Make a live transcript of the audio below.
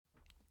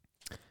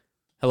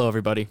Hello,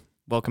 everybody.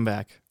 Welcome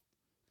back.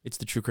 It's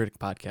the True Critic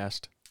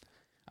Podcast.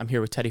 I'm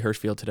here with Teddy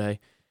Hirschfield today,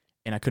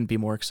 and I couldn't be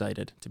more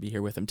excited to be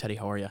here with him. Teddy,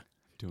 how are you?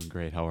 Doing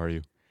great. How are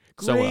you?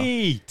 So,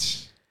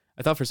 Great.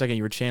 I thought for a second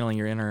you were channeling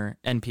your inner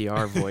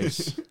NPR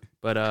voice.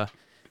 But,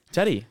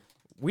 Teddy,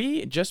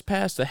 we just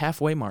passed the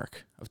halfway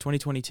mark of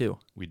 2022.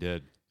 We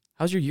did.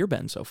 How's your year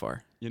been so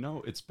far? You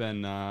know, it's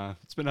been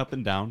up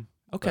and down.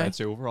 Okay. But I'd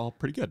say overall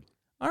pretty good.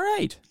 All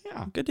right.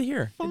 Yeah. Good to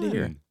hear. Fun. Good to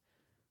hear.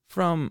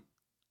 From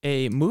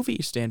a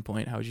movie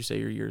standpoint, how would you say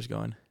your year's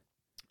going?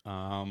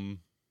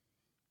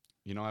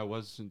 You know, I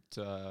wasn't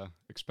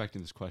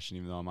expecting this question,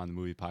 even though I'm on the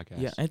movie podcast.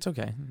 Yeah, it's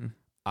okay. Mhm.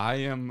 I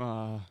am.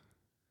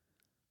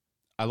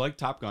 I like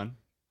Top Gun.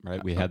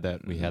 Right. We had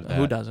that.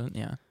 Who doesn't?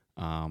 Yeah.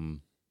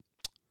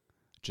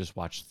 Just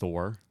watched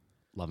Thor,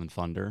 Love and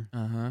Thunder.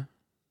 Uh-huh.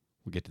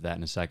 We'll get to that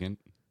in a second.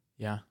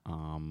 Yeah.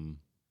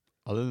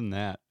 Other than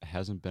that, it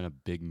hasn't been a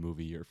big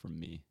movie year for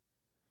me.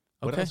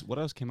 Okay. What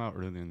else came out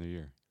earlier in the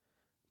year?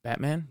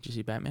 Batman? Did you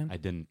see Batman? I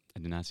did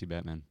not see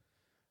Batman.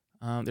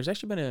 There's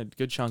actually been a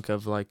good chunk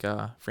of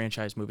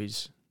franchise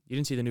movies. You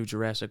didn't see the new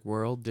Jurassic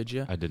World, did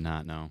you? I did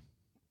not know.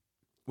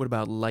 What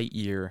about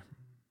Lightyear?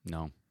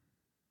 No.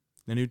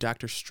 The new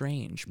Doctor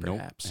Strange,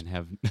 perhaps. Nope. And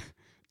have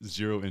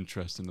zero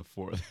interest in the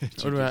fourth.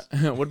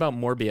 What about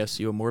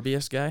Morbius? You a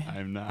Morbius guy?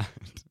 I'm not.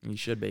 You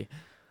should be.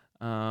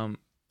 Other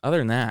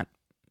than that,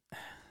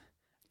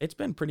 it's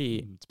been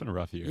pretty. It's been a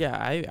rough year. Yeah,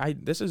 I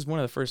this is one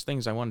of the first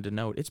things I wanted to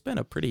note. It's been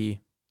a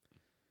pretty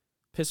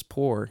piss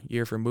poor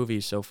year for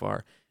movies so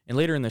far. And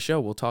later in the show,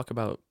 we'll talk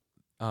about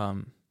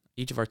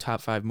each of our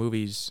top 5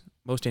 movies,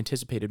 most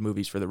anticipated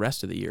movies for the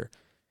rest of the year.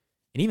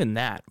 And even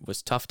that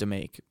was tough to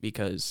make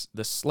because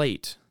the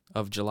slate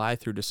of July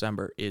through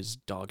December is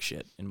dog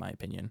shit, in my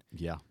opinion.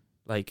 Yeah.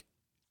 Like,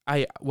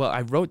 I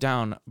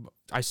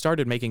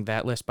started making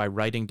that list by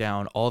writing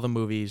down all the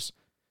movies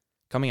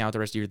coming out the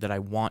rest of the year that I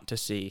want to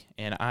see.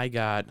 And I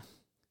got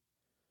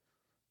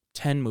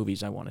 10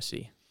 movies I want to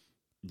see.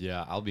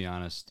 Yeah, I'll be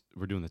honest.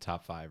 We're doing the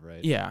top 5,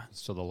 right? Yeah.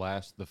 So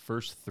the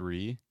first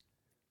 3,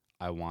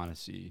 I want to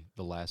see.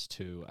 The last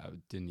 2, I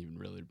didn't even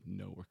really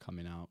know were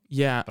coming out.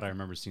 Yeah. But I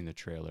remember seeing the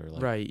trailer.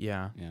 Right,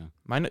 yeah. Yeah.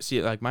 My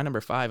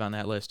number 5 on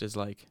that list is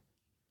like,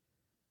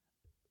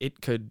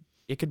 it could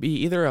be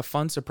either a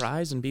fun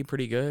surprise and be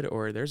pretty good,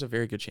 or there's a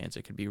very good chance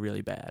it could be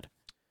really bad.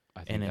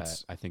 I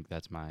think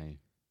that's my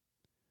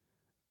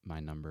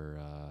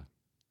number.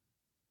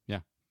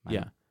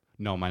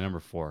 No, my number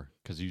 4.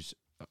 Because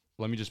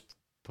let me just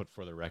put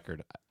for the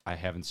record, I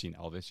haven't seen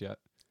Elvis yet.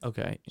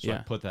 Okay. So yeah.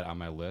 I put that on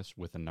my list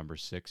with a number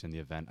 6 in the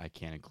event I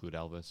can't include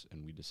Elvis,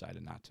 and we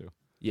decided not to.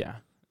 Yeah.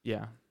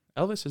 Yeah.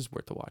 Elvis is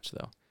worth a watch,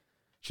 though.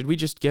 Should we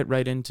just get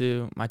right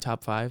into my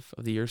top 5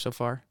 of the year so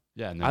far?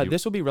 Yeah. And then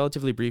this will be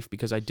relatively brief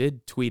because I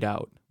did tweet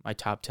out my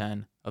top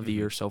 10 of the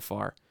year so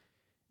far.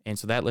 And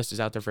so that list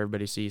is out there for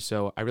everybody to see.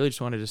 So I really just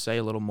wanted to say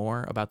a little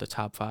more about the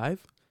top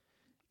 5.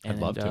 And, I'd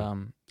love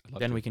to.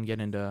 Then we can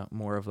get into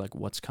more of like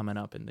what's coming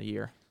up in the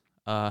year.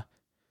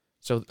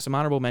 So some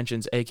honorable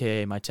mentions,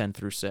 aka my 10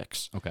 through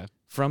 6. Okay.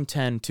 From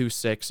 10 to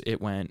 6, it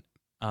went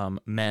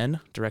Men,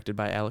 directed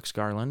by Alex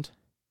Garland.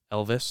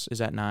 Elvis is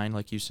at 9,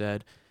 like you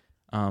said.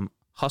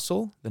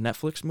 Hustle, the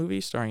Netflix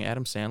movie starring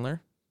Adam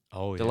Sandler.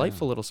 Oh, yeah.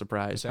 Delightful little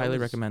surprise. Highly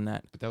recommend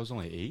that. But that was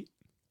only 8?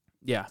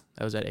 Yeah,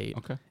 that was at 8.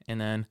 Okay. And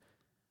then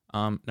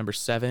number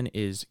 7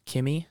 is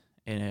Kimmy,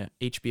 an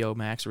HBO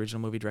Max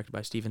original movie directed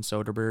by Steven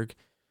Soderbergh,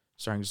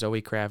 starring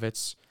Zoe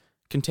Kravitz.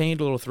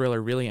 Contained little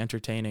thriller, really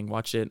entertaining.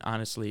 Watched it,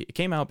 honestly. It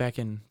came out back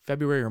in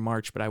February or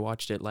March, but I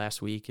watched it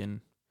last week,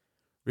 and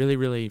really,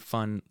 really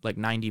fun, like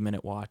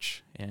 90-minute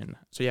watch. And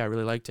so, yeah, I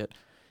really liked it.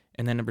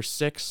 And then number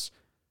 6,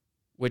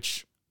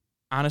 which,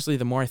 honestly,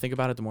 the more I think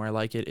about it, the more I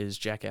like it, is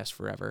Jackass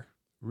Forever.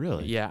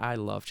 Really? Yeah, I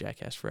love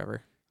Jackass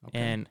Forever. Okay.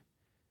 And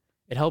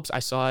it helps. I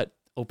saw it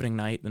opening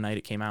night, the night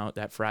it came out,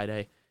 that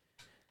Friday.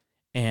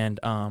 And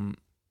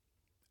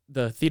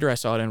the theater I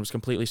saw it in was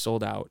completely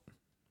sold out,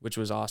 which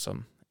was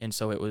awesome. And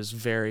so it was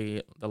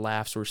the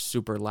laughs were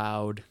super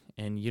loud.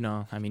 And, you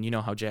know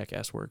how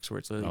Jackass works, where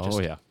it's literally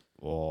just yeah.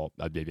 Well,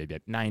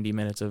 90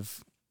 minutes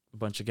of a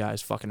bunch of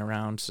guys fucking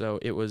around. So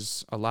it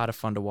was a lot of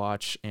fun to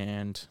watch,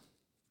 and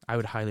I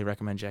would highly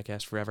recommend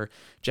Jackass Forever.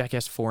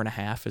 Jackass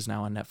 4.5 is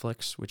now on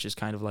Netflix, which is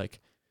kind of like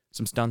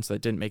some stunts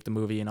that didn't make the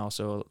movie and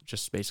also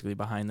just basically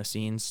behind the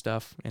scenes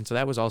stuff. And so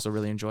that was also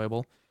really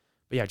enjoyable.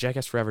 But yeah,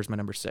 Jackass Forever is my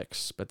number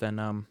 6. But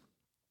then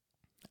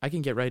I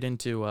can get right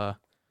into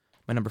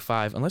my number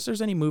 5, unless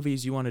there's any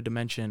movies you wanted to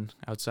mention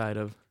outside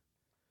of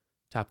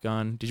Top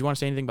Gun. Did you want to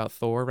say anything about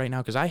Thor right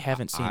now? Because I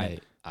haven't seen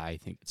it. I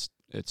think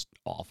it's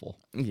awful.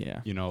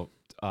 Yeah. You know,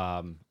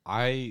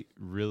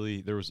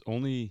 there was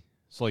only,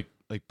 so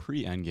like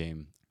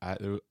pre-Endgame, I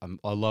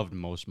loved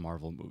most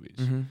Marvel movies.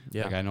 Mm-hmm.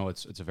 Yeah. Like, I know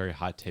it's a very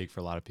hot take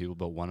for a lot of people,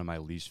 but one of my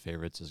least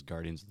favorites is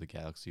Guardians of the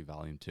Galaxy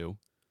Volume 2.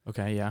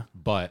 Okay, yeah.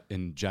 But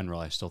in general,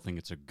 I still think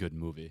it's a good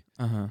movie,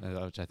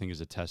 Uh-huh. which I think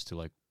is a test to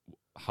like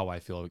how I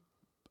feel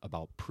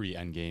about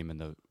pre-Endgame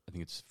and I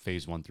think it's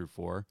phase 1 through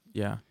 4.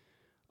 Yeah.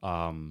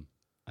 And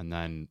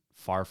then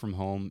Far From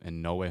Home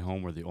and No Way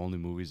Home were the only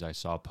movies I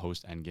saw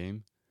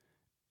post-Endgame.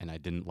 and I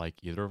didn't like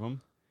either of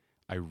them.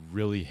 I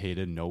really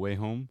hated No Way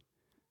Home,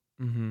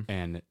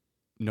 and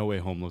No Way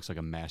Home looks like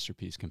a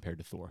masterpiece compared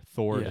to Thor.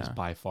 Thor is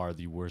by far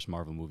the worst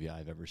Marvel movie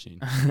I've ever seen.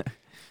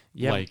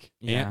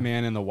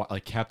 Ant-Man and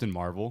like Captain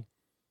Marvel,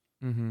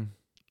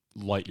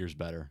 light years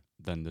better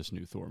than this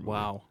new Thor movie.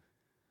 Wow.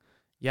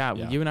 Yeah,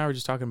 you and I were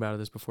just talking about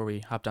this before we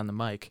hopped on the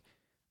mic.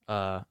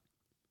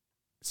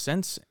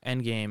 Since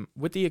Endgame,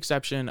 with the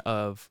exception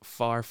of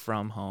Far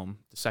From Home,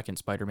 the second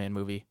Spider-Man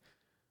movie,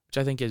 which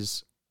I think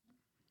it's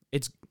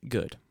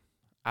good.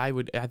 I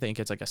think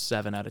it's like a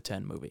 7 out of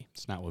 10 movie.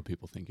 It's not what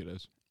people think it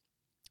is.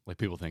 Like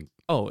people think,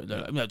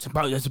 that's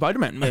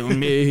Spider-Man.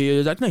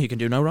 He can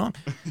do no wrong.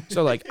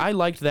 So like, I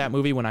liked that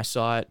movie when I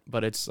saw it,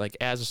 but it's like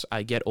as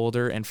I get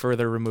older and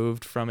further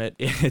removed from it,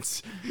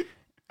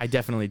 I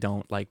definitely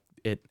don't like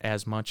it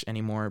as much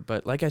anymore.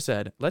 But like I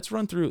said, let's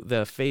run through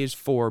the Phase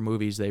 4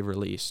 movies they've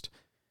released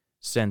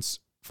since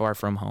Far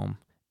From Home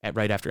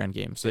right after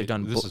Endgame. So they've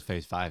done. This is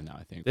Phase 5 now,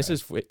 I think. This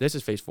is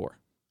Phase 4.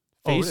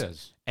 It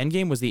is.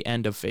 Endgame was the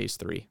end of Phase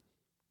 3.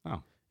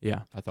 Oh,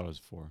 yeah. I thought it was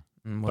 4.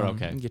 Well, but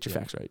okay, get your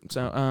facts right.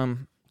 So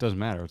doesn't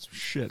matter. It's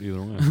shit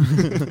either way.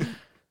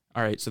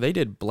 All right, so they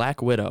did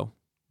Black Widow.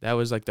 That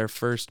was like their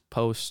first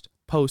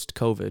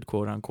post-COVID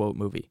quote unquote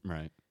movie.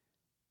 Right.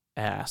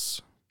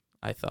 Ass,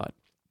 I thought.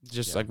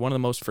 Just like one of the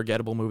most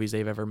forgettable movies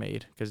they've ever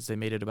made because they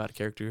made it about a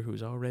character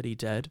who's already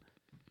dead,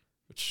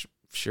 which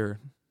sure,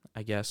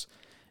 I guess.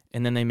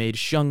 And then they made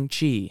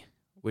Shang-Chi,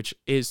 which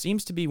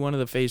seems to be one of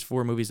the Phase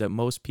 4 movies that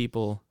most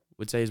people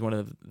would say is one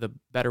of the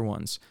better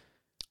ones.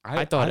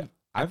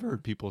 I've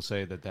heard people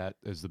say that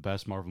is the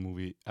best Marvel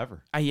movie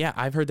ever.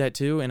 I've heard that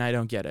too, and I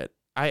don't get it.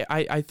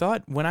 I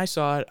thought when I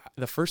saw it,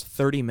 the first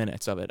 30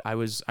 minutes of it, I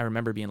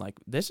remember being like,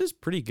 this is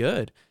pretty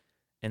good.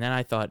 And then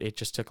I thought it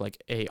just took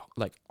like a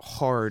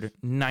hard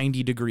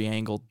 90-degree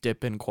angle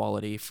dip in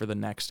quality for the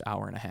next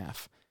hour and a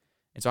half.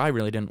 And so I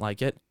really didn't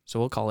like it. So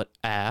we'll call it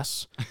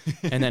ass.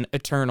 And then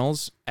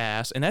Eternals,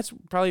 ass. And that's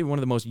probably one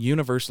of the most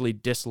universally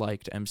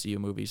disliked MCU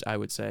movies, I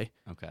would say.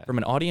 Okay. From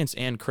an audience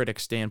and critic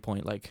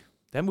standpoint, like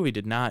that movie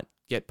did not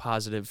get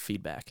positive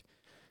feedback.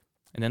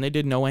 And then they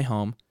did No Way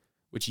Home,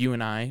 which you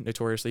and I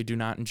notoriously do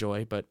not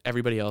enjoy, but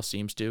everybody else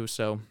seems to.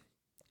 So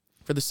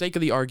for the sake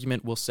of the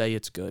argument, we'll say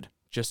it's good.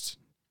 Just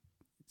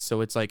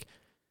so it's like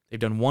they've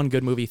done one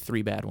good movie,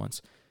 3 bad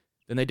ones.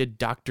 Then they did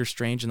Doctor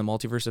Strange in the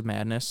Multiverse of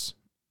Madness,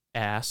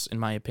 ass in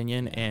my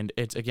opinion, and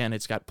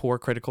it's got poor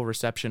critical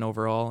reception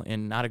overall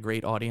and not a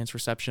great audience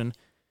reception.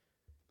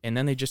 And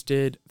then they just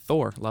did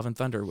Thor: Love and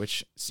Thunder,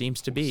 which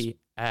seems to be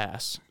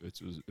ass.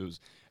 It was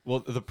well,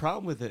 the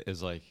problem with it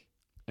is, like,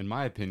 in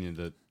my opinion,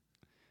 that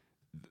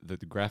the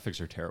graphics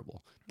are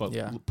terrible.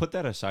 But put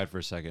that aside for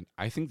a second.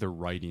 I think the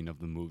writing of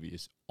the movie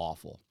is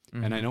awful.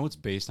 And I know it's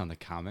based on the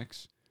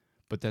comics,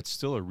 but that's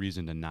still a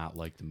reason to not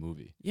like the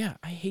movie. Yeah,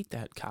 I hate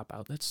that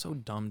cop-out. That's so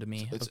dumb to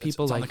me. It's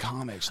people on like, the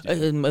comics,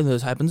 dude.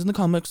 This happens in the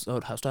comics, so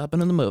it has to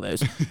happen in the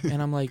movies.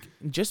 And I'm like,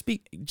 just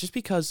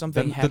because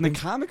something happens... Then the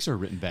comics are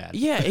written bad.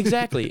 Yeah,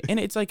 exactly. And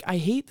it's like, I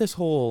hate this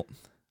whole,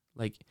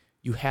 like,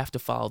 you have to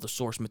follow the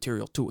source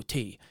material to a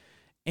T.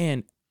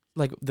 And,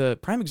 like, the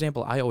prime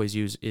example I always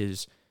use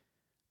is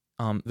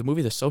the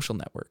movie The Social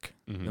Network,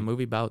 the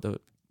movie about the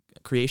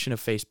creation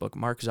of Facebook,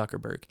 Mark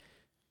Zuckerberg.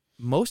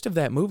 Most of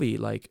that movie,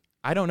 like,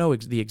 I don't know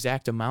the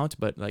exact amount,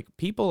 but like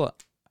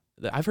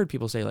I've heard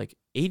people say like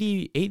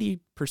 80%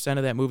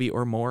 of that movie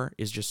or more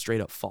is just straight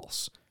up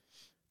false.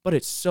 But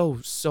it's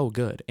so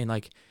good. And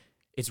like,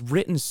 it's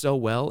written so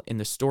well and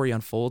the story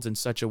unfolds in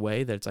such a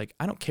way that it's like,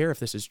 I don't care if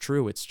this is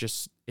true.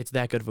 It's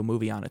that good of a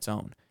movie on its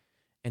own.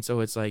 And so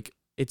it's like,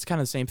 it's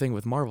kind of the same thing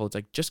with Marvel. It's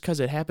like, just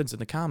because it happens in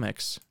the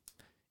comics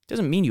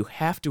doesn't mean you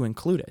have to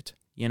include it,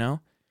 you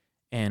know?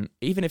 And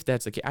even if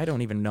that's the case, I don't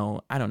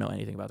know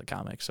anything about the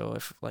comics. So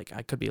if like,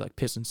 I could be like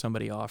pissing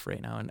somebody off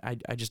right now and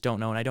I just don't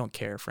know. And I don't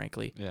care,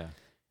 frankly. Yeah.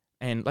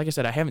 And like I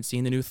said, I haven't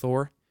seen the new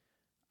Thor.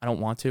 I don't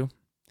want to,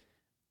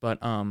 but,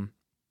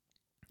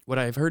 what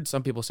I've heard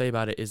some people say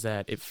about it is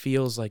that it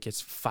feels like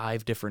it's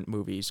 5 different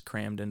movies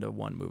crammed into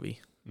one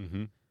movie.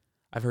 Mm-hmm.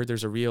 I've heard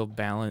there's a real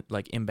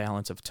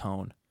imbalance of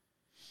tone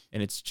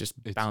and it's just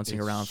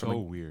bouncing around. So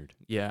weird.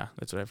 Yeah.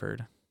 That's what I've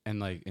heard. And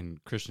like,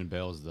 Christian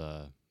Bale's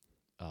the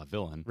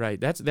villain. Right.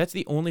 That's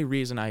the only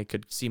reason I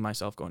could see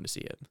myself going to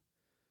see it.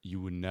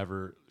 You would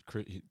never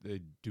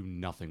they do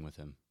nothing with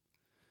him.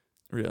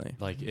 Really?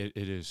 Like it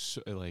is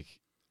so, like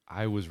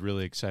I was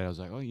really excited. I was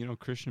like, oh,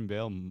 Christian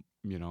Bale,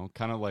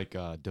 kind of like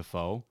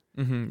Dafoe.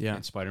 Yeah.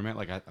 And Spider-Man,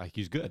 like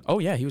he's good. Oh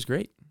yeah, he was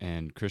great.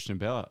 And Christian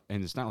Bale,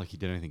 and it's not like he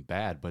did anything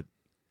bad, but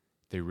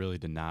they really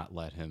did not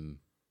let him.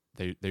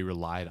 They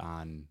relied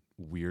on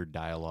weird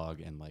dialogue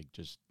and like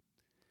just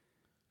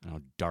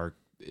dark.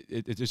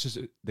 It's just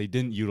they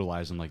didn't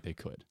utilize him like they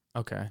could.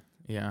 Okay.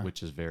 Yeah.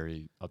 Which is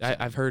very upsetting.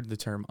 I've heard the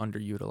term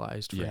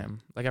underutilized for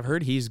him. Like I've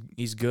heard he's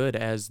good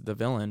as the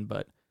villain,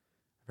 but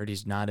I've heard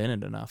he's not in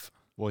it enough.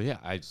 Well, yeah.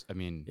 I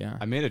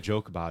made a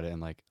joke about it,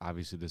 and like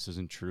obviously this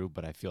isn't true,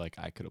 but I feel like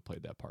I could have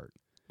played that part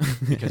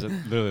because it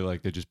literally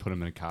like they just put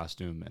him in a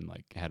costume and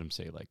like had him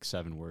say like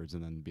 7 words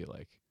and then be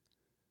like,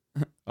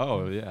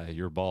 Oh yeah,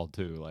 you're bald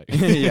too. Like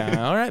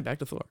Yeah. All right, back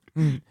to Thor.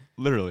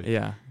 Literally.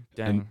 Yeah.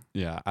 Dang. And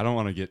yeah, I don't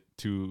want to get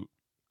too.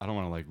 I don't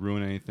want to like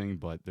ruin anything,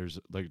 but there's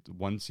like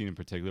one scene in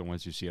particular.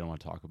 Once you see it, I want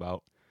to talk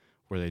about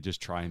where they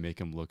just try and make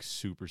him look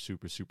super,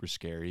 super, super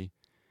scary,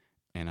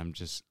 and I'm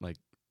just like,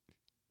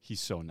 he's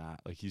so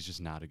not like he's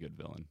just not a good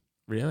villain.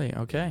 Really?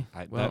 Okay.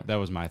 Well, that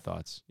was my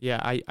thoughts.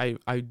 Yeah, I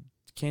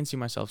can see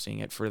myself seeing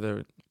it for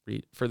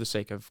the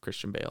sake of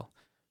Christian Bale,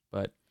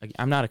 but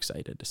I'm not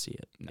excited to see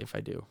it if I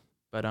do.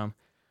 But all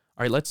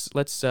right, let's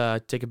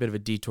take a bit of a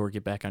detour,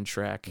 get back on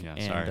track,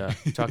 and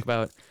talk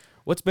about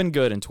what's been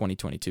good in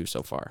 2022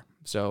 so far.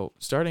 So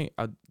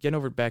getting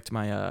over back to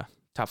my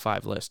top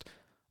 5 list.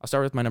 I'll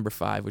start with my number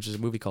 5, which is a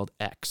movie called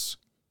X.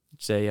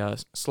 It's a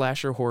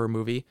slasher horror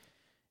movie.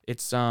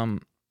 It's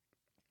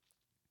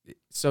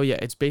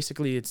it's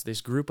basically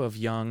this group of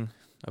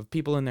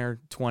people in their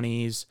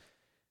 20s.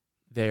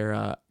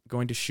 They're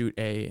going to shoot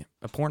a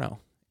porno,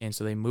 and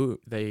so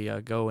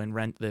they go and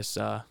rent this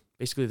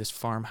basically this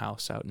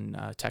farmhouse out in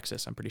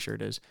Texas, I'm pretty sure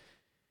it is.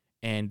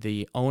 And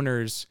the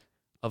owners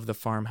of the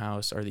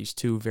farmhouse are these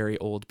 2 very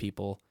old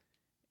people,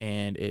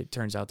 and it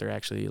turns out they're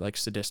actually like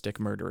sadistic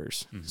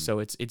murderers. Mm-hmm. So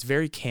it's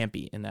very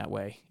campy in that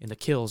way, and the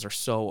kills are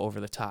so over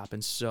the top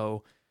and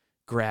so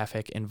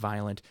graphic and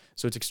violent.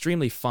 So it's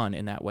extremely fun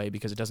in that way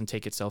because it doesn't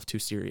take itself too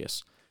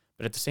serious.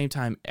 But at the same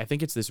time, I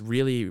think it's this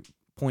really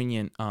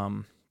poignant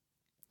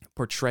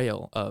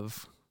portrayal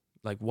of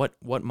like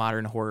what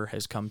modern horror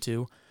has come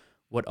to,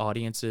 what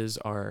audiences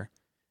are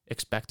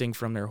expecting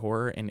from their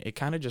horror, and it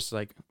kind of just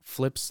like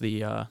flips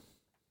the I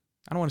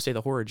don't want to say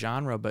the horror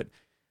genre, but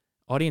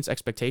audience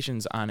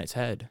expectations on its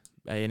head.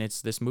 And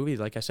it's this movie,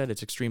 like I said,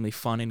 it's extremely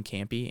fun and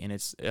campy, and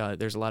it's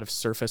there's a lot of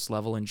surface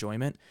level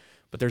enjoyment,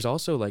 but there's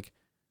also like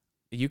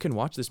you can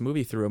watch this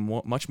movie through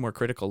a much more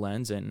critical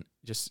lens and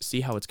just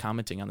see how it's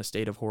commenting on the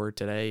state of horror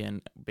today,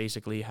 and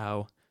basically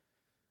how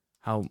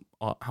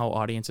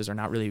audiences are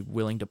not really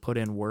willing to put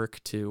in work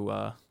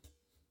to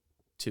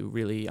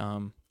really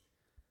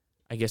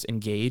I guess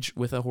engage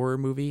with a horror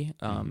movie.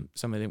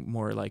 Some of the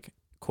more like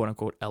quote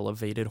unquote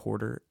elevated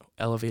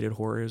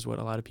horror is what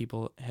a lot of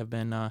people have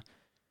been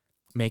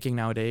making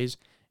nowadays.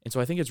 And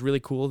so I think it's really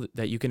cool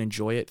that you can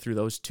enjoy it through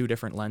those 2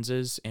 different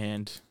lenses.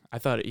 And I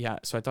thought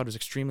it was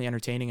extremely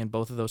entertaining in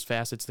both of those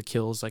facets. The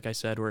kills, like I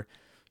said, were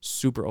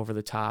super over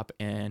the top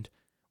and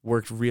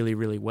worked really,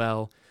 really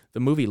well. The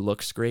movie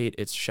looks great.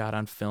 It's shot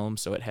on film,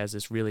 so it has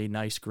this really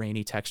nice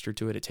grainy texture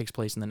to it. It takes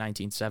place in the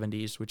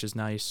 1970s, which is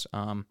nice.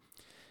 And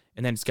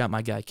then it's got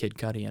my guy Kid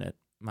Cudi in it,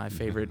 my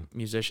favorite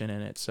musician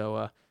in it.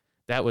 So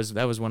that was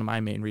one of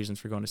my main reasons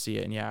for going to see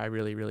it. And yeah, I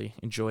really, really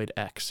enjoyed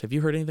X. Have you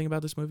heard anything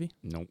about this movie?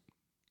 Nope.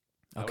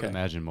 Okay. I would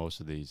imagine most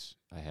of these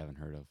I haven't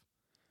heard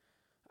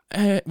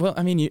of. Well,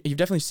 I mean, you've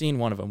definitely seen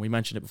one of them. We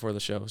mentioned it before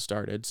the show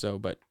started. So,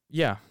 but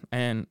yeah,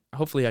 and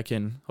hopefully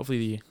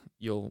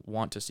you'll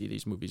want to see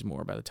these movies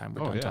more by the time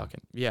we're done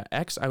talking. Yeah,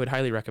 X, I would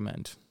highly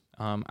recommend.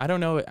 I don't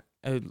know,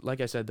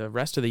 like I said, the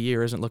rest of the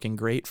year isn't looking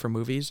great for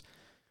movies.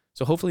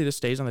 So hopefully this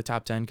stays on the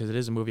top 10 because it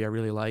is a movie I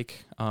really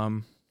like.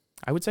 I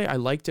would say I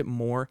liked it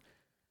more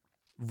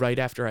right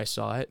after I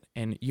saw it.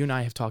 And you and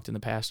I have talked in the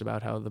past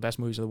about how the best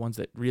movies are the ones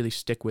that really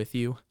stick with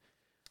you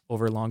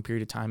over a long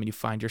period of time and you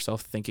find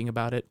yourself thinking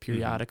about it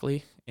periodically.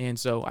 Mm-hmm. And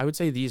so I would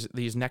say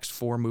these next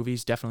 4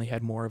 movies definitely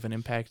had more of an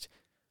impact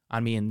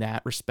on me in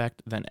that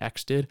respect than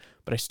X did,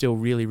 but I still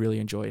really, really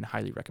enjoy and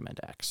highly recommend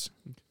X.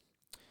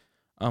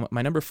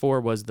 My number 4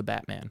 was The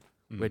Batman,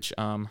 which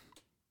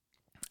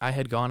I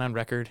had gone on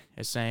record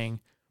as saying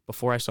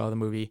before I saw the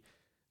movie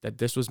that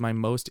this was my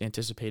most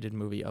anticipated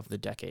movie of the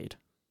decade.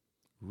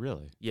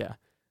 Really? Yeah.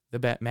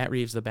 Matt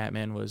Reeves' The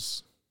Batman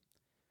was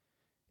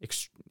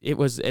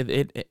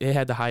it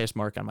had the highest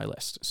mark on my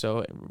list.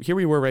 So here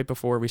we were right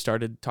before we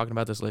started talking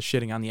about this list,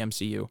 shitting on the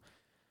MCU.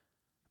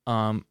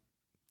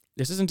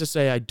 This isn't to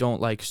say I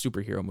don't like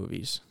superhero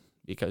movies,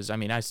 because I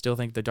mean I still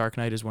think The Dark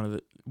Knight is one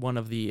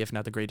of the if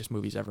not the greatest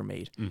movies ever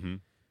made. Mm-hmm.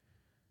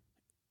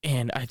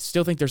 And I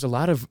still think there's a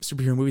lot of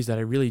superhero movies that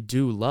I really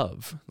do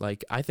love.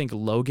 Like I think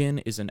Logan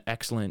is an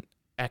excellent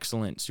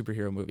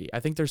superhero movie. I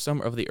think there's some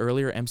of the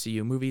earlier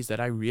MCU movies that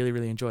I really,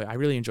 really enjoy. I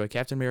really enjoy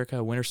Captain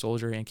America, Winter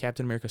Soldier, and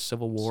Captain America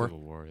Civil War. Civil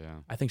War, yeah.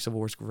 I think Civil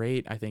War's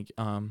great. I think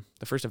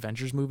the first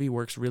Avengers movie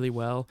works really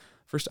well.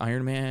 First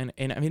Iron Man.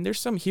 And I mean, there's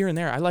some here and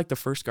there. I like the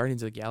first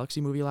Guardians of the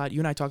Galaxy movie a lot. You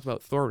and I talked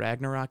about Thor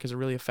Ragnarok as a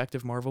really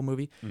effective Marvel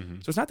movie. Mm-hmm.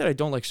 So it's not that I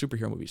don't like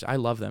superhero movies. I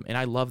love them. And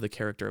I love the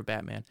character of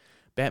Batman.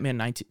 The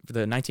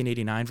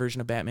 1989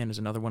 version of Batman is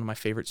another one of my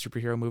favorite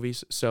superhero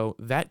movies. So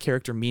that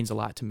character means a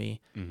lot to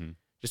me. Mm-hmm.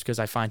 Just because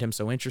I find him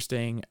so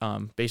interesting,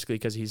 basically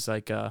because he's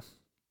like,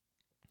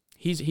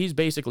 he's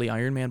basically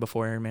Iron Man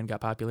before Iron Man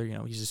got popular. You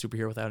know, he's a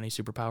superhero without any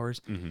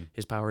superpowers. Mm-hmm.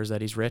 His power is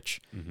that he's rich.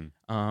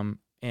 Mm-hmm.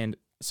 And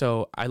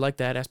so I like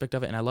that aspect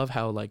of it, and I love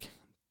how like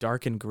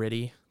dark and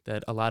gritty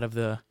that a lot of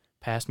the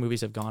past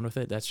movies have gone with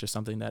it. That's just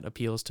something that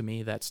appeals to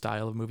me, that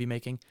style of movie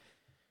making.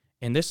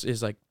 And this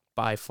is like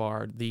by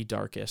far the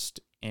darkest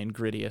and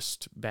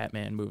grittiest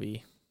Batman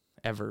movie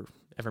ever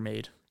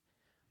made.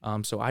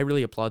 So I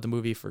really applaud the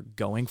movie for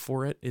going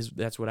for it.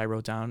 That's what I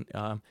wrote down.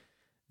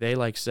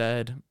 They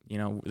said,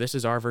 this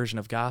is our version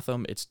of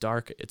Gotham. It's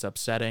dark. It's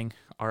upsetting.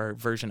 Our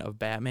version of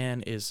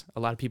Batman is, a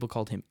lot of people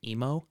called him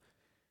emo.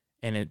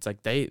 And it's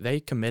like they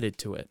committed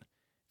to it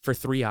for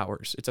 3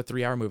 hours. It's a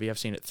 3-hour movie. I've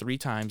seen it 3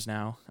 times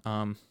now.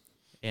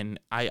 And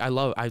I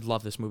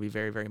love this movie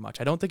very, very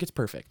much. I don't think it's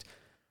perfect.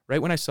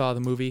 Right when I saw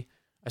the movie,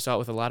 I saw it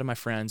with a lot of my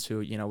friends who,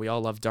 we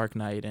all love Dark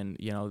Knight and,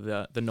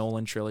 the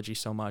Nolan trilogy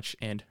so much.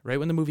 And right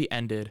when the movie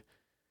ended,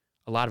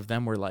 a lot of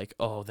them were like,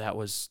 "Oh, that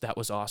was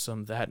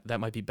awesome. That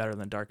might be better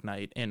than Dark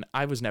Knight." And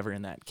I was never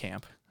in that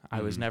camp.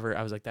 I was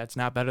like, that's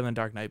not better than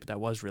Dark Knight, but that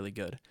was really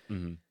good.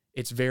 Mm-hmm.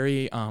 It's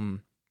very,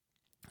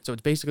 so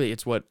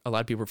it's what a lot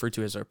of people refer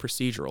to as a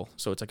procedural.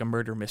 So it's like a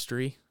murder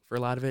mystery for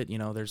a lot of it.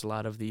 There's a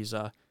lot of these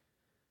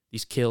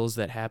kills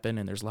that happen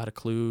and there's a lot of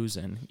clues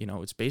and,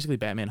 it's basically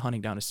Batman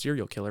hunting down a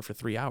serial killer for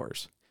 3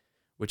 hours,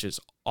 which is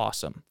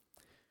awesome.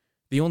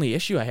 The only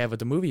issue I have with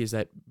the movie is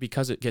that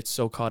because it gets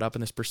so caught up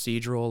in this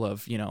procedural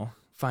of,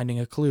 finding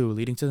a clue,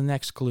 leading to the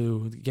next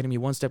clue, getting me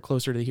one step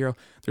closer to the hero,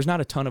 there's not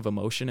a ton of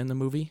emotion in the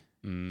movie.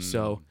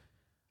 So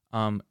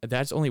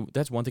that's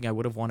one thing I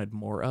would have wanted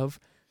more of.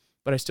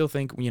 But I still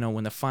think,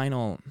 when the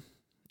final,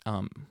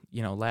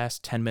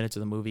 last 10 minutes of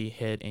the movie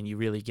hit and you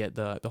really get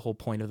the whole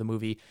point of the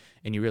movie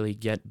and you really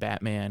get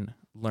Batman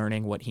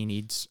learning what he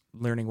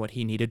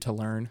needed to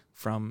learn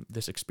from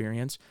this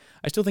experience,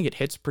 I still think it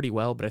hits pretty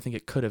well, but I think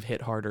it could have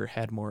hit harder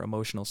had more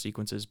emotional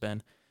sequences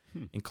been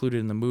included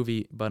in the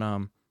movie. But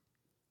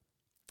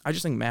I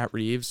just think Matt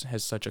Reeves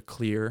has such a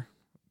clear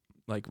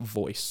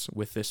voice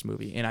with this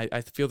movie. And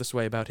I feel this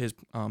way about his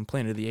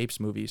Planet of the Apes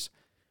movies,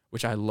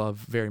 which I love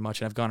very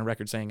much. And I've gone on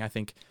record saying I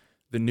think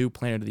the new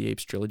Planet of the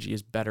Apes trilogy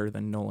is better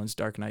than Nolan's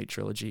Dark Knight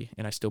trilogy,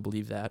 and I still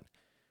believe that.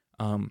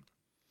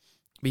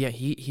 But yeah,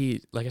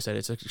 he like I said,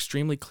 it's an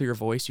extremely clear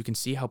voice. You can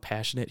see how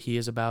passionate he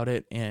is about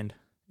it, and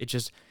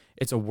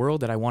it's a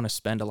world that I want to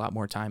spend a lot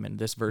more time in,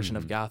 this version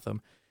of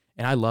Gotham.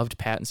 And I loved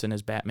Pattinson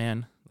as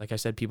Batman. Like I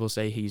said, people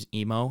say he's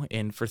emo,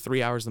 and for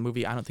 3 hours of the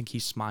movie, I don't think he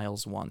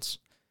smiles once.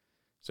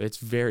 So it's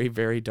very,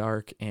 very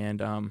dark.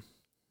 And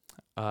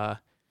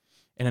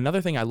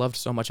another thing I loved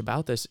so much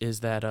about this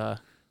is that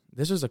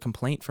this was a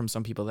complaint from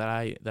some people that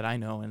I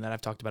know and that I've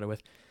talked about it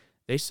with.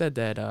 They said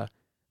that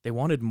they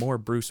wanted more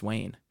Bruce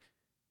Wayne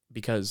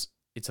because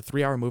it's a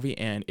 3-hour movie,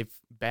 and if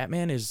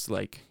Batman is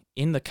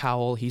in the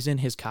cowl, he's in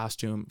his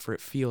costume for,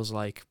 it feels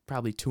like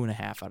probably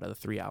 2.5 out of the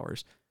 3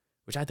 hours,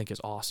 which I think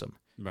is awesome.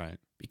 Right.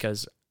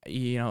 Because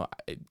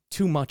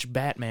too much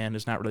Batman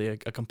is not really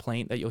a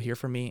complaint that you'll hear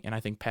from me, and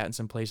I think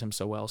Pattinson plays him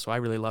so well, so I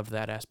really loved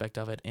that aspect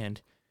of it.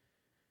 And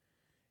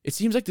it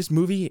seems like this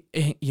movie,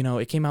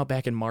 it came out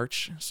back in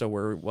March, so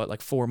we're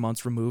 4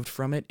 months removed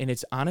from it, and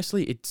it's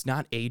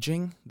not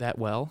aging that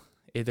well.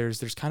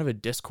 There's kind of a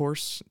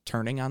discourse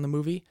turning on the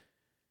movie,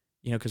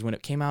 because when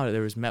it came out, it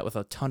was met with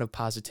a ton of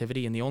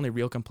positivity, and the only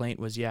real complaint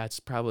was, it's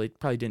probably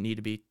didn't need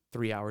to be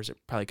 3 hours. It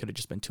probably could have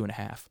just been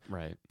 2.5.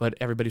 Right. But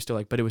everybody's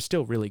still but it was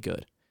still really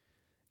good.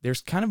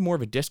 There's kind of more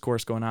of a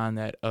discourse going on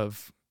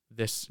of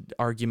this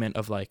argument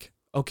of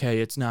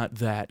okay, it's not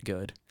that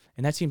good.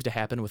 And that seems to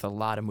happen with a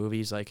lot of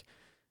movies.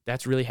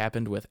 That's really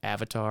happened with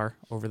Avatar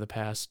over the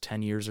past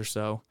 10 years or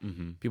so.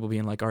 Mm-hmm. People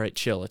being all right,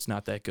 chill, it's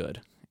not that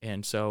good.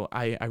 And so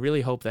I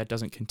really hope that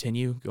doesn't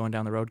continue going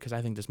down the road, because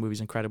I think this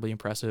movie's incredibly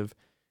impressive,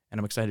 and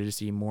I'm excited to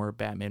see more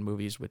Batman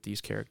movies with these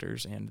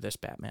characters and this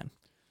Batman.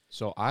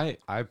 So I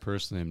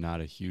personally am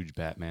not a huge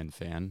Batman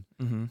fan.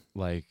 Mm-hmm.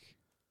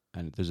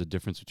 And there's a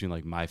difference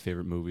between my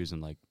favorite movies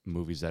and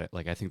movies that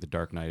I think The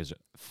Dark Knight is a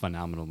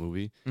phenomenal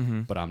movie,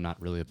 but I'm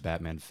not really a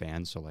Batman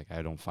fan, so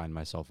I don't find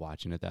myself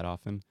watching it that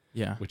often.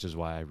 Yeah, which is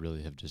why I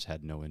really have just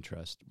had no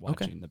interest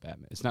watching the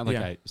Batman. It's not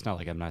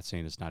like I'm not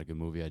saying it's not a good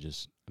movie. I'm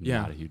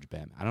not a huge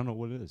Batman. I don't know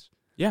what it is.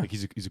 Yeah,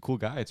 he's a cool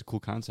guy. It's a cool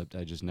concept.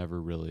 I just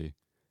never really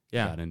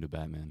got into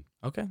Batman.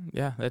 Okay,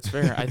 yeah, that's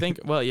fair. I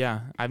think. Well, yeah.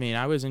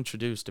 I was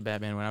introduced to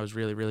Batman when I was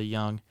really, really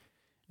young,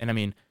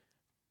 and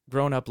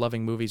growing up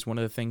loving movies, one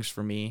of the things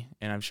for me,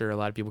 and I'm sure a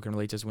lot of people can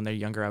relate to this, when they're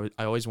younger,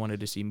 I always wanted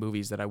to see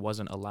movies that I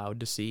wasn't allowed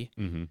to see.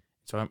 Mm-hmm.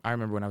 So I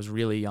remember when I was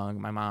really young,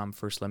 my mom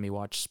first let me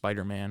watch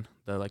Spider-Man,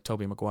 the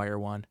Tobey Maguire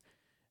one.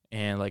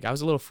 And I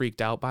was a little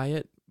freaked out by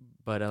it,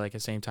 but at the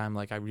same time,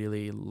 I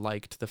really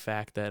liked the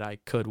fact that I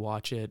could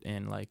watch it,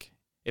 and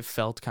it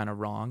felt kind of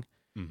wrong.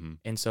 Mm-hmm.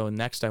 And so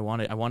next I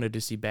wanted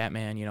to see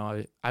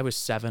Batman. I was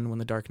 7 when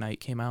The Dark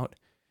Knight came out.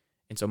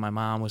 And so my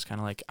mom was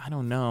kind of I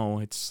don't know,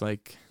 it's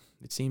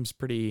it seems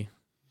pretty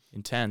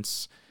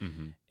intense.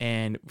 Mm-hmm.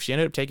 And she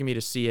ended up taking me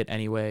to see it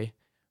anyway,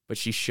 but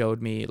she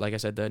showed me, like I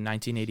said, the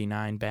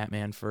 1989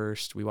 Batman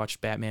first. We watched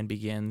Batman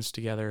Begins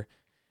together.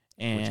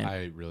 And which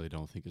I really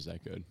don't think is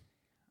that good.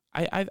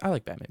 I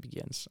like Batman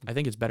Begins. I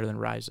think it's better than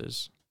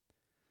Rises.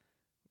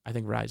 I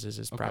think Rises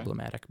is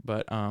problematic.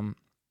 But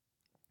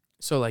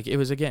so it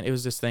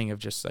was this thing of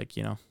just I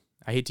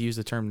hate to use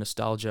the term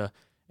nostalgia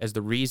as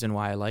the reason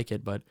why I like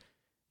it, but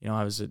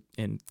I was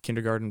in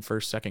kindergarten,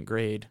 first, second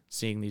grade,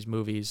 seeing these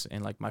movies,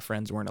 and like my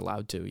friends weren't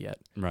allowed to yet.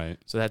 Right.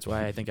 So that's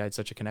why I think I had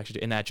such a connection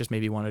to, and that just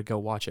made me want to go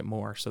watch it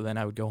more. So then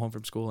I would go home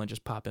from school and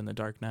just pop in The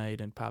Dark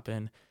Knight and pop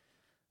in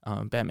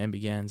Batman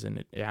Begins,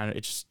 and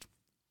it just,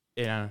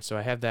 so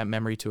I have that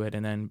memory to it.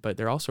 And then, but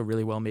they're also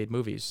really well made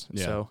movies.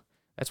 Yeah. So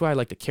that's why I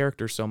like the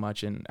characters so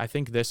much. And I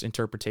think this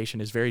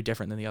interpretation is very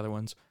different than the other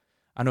ones.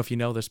 I don't know if you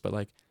know this, but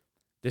like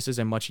this is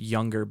a much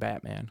younger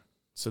Batman.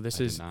 So this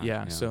is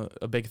yeah. So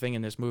a big thing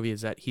in this movie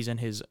is that he's in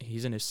his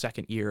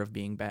second year of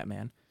being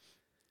Batman.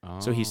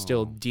 Oh. So he's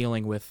still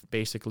dealing with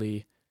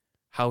basically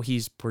how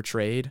he's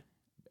portrayed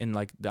in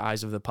like the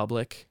eyes of the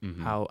public,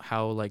 mm-hmm.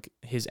 how like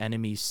his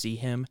enemies see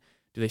him.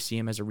 Do they see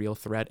him as a real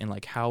threat? And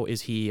like how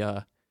is he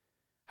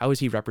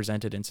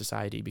represented in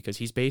society? Because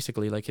he's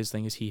basically like, his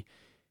thing is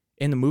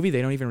in the movie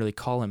they don't even really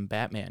call him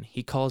Batman.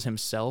 He calls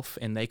himself,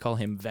 and they call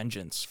him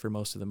Vengeance for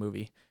most of the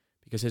movie,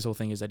 because his whole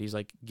thing is that he's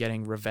like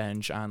getting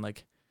revenge on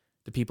like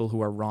the people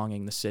who are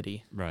wronging the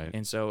city. Right.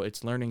 And so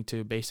it's learning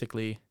to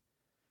basically,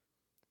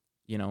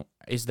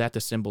 is that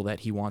the symbol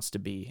that he wants to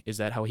be? Is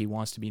that how he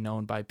wants to be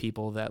known by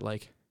people that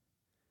like,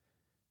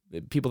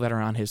 people that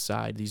are on his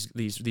side,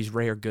 these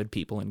rare good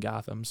people in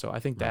Gotham? So I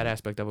think that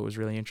aspect of it was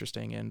really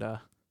interesting. And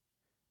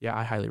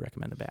I highly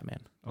recommend The Batman.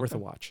 Okay. Worth a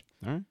watch.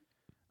 All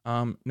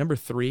right. Number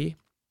 3,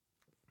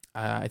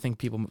 I think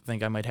people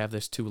think I might have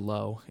this too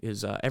low,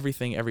 is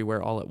Everything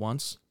Everywhere All at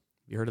Once.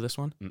 You heard of this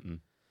one? Mm-mm.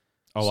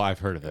 Oh, I've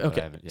heard of it. Okay. But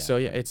I haven't, yeah. So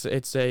yeah,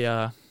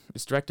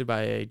 it's directed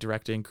by a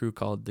directing crew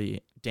called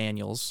the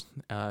Daniels.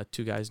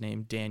 Two guys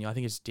named Daniel. I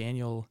think it's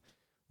Daniel.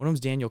 One of them's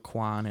Daniel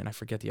Kwan, and I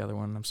forget the other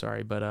one. I'm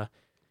sorry, but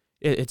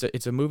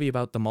it's a movie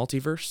about the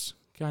multiverse.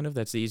 Kind of.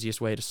 That's the easiest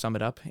way to sum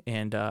it up.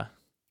 And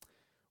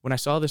when I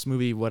saw this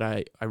movie, what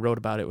I wrote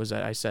about it was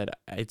that I said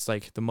it's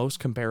like the most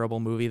comparable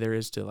movie there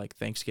is to like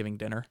Thanksgiving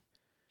dinner.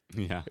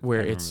 Yeah.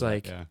 Where it's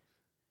like. Yeah.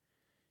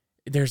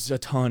 There's a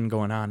ton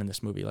going on in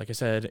this movie. Like I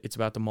said, it's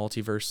about the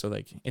multiverse. So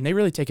like, and they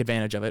really take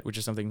advantage of it, which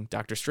is something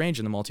Doctor Strange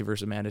in the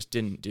Multiverse of Madness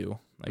didn't do.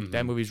 Like mm-hmm.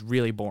 that movie's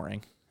really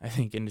boring, I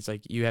think. And it's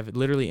like, you have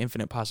literally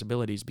infinite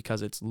possibilities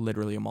because it's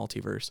literally a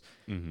multiverse.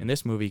 Mm-hmm. And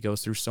this movie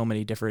goes through so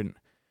many different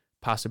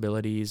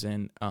possibilities,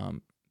 and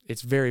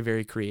it's very,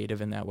 very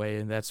creative in that way.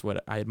 And that's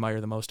what I admire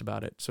the most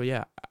about it. So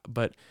yeah,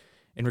 but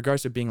in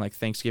regards to being like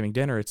Thanksgiving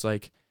dinner, it's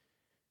like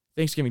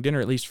Thanksgiving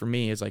dinner, at least for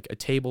me, is like a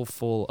table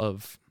full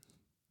of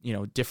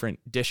different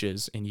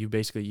dishes, and you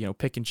basically,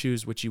 pick and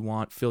choose what you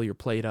want, fill your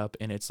plate up.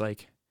 And it's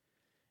like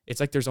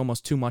there's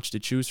almost too much to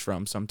choose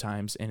from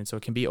sometimes. And so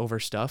it can be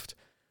overstuffed,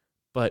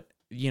 but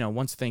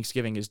once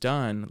Thanksgiving is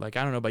done, like,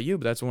 I don't know about you,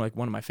 but that's one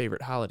of my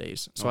favorite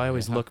holidays. So I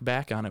always look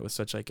back on it with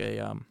such like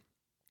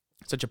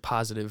such a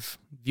positive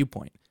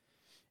viewpoint.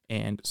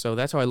 And so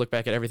that's how I look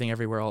back at Everything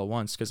Everywhere All at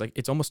Once. 'Cause like,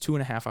 it's almost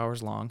 2.5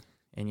 hours long,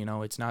 and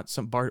it's not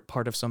some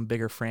part of some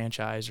bigger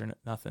franchise or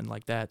nothing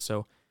like that.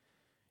 So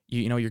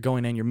you're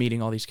going in, you're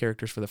meeting all these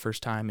characters for the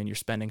first time, and you're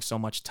spending so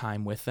much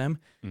time with them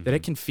mm-hmm. that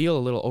it can feel a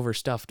little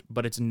overstuffed,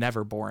 but it's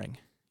never boring,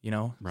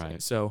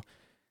 Right. So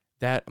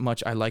that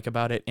much I like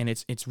about it. And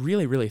it's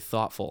really, really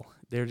thoughtful.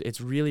 It's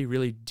really,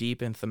 really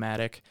deep and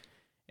thematic.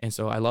 And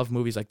so I love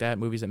movies like that,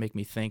 movies that make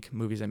me think,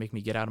 movies that make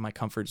me get out of my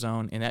comfort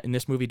zone. And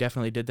this movie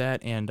definitely did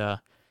that. And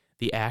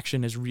the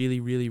action is really,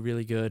 really,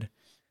 really good.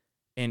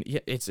 And yeah,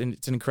 it's an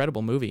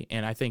incredible movie.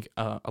 And I think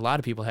a lot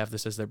of people have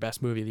this as their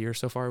best movie of the year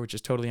so far, which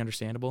is totally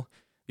understandable.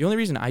 The only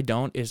reason I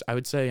don't is I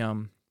would say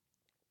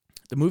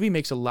the movie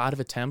makes a lot of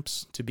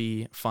attempts to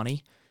be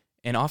funny,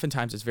 and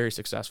oftentimes it's very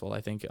successful.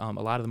 I think a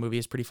lot of the movie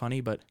is pretty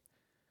funny, but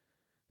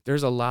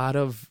there's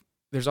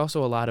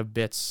also a lot of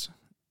bits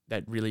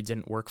that really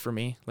didn't work for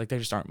me. Like, they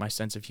just aren't my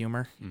sense of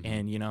humor. Mm-hmm.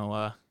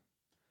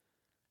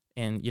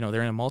 And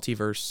they're in a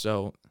multiverse,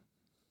 so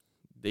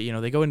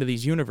they go into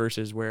these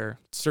universes where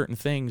certain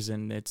things,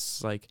 and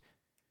it's like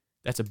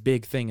that's a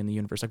big thing in the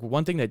universe. Like,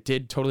 one thing that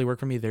did totally work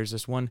for me, there's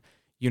this one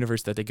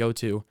universe that they go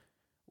to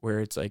where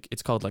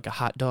it's called like a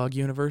hot dog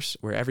universe,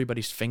 where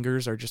everybody's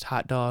fingers are just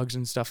hot dogs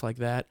and stuff like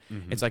that.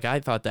 Mm-hmm. It's like, I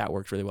thought that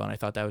worked really well, and I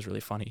thought that was really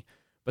funny.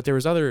 But there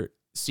was other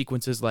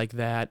sequences like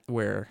that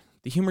where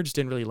the humor just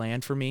didn't really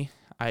land for me.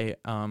 I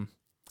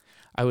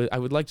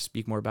would like to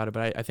speak more about it,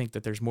 but I think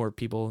that there's more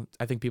people.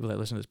 I think people that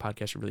listen to this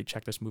podcast should really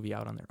check this movie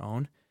out on their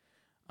own.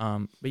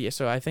 But yeah,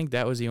 so I think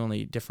that was the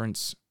only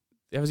difference.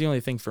 That was the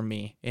only thing for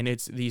me. And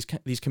it's these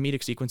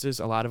comedic sequences,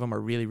 a lot of them are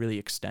really, really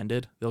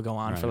extended. They'll go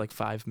on for like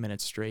 5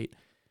 minutes straight.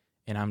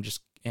 And I'm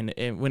just, and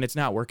when it's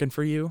not working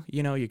for you,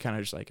 you kind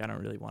of just like, I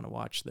don't really want to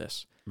watch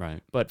this.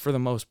 Right. But for the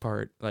most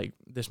part, like,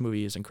 this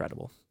movie is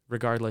incredible.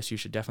 Regardless, you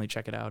should definitely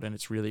check it out. And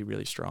it's really,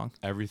 really strong.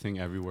 Everything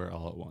Everywhere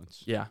All at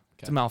Once. Yeah. Okay.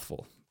 It's a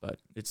mouthful, but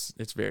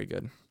it's very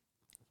good.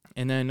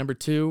 And then number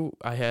 2,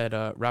 I had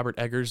Robert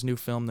Eggers' new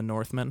film, The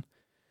Northman.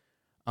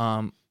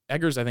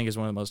 Eggers, I think, is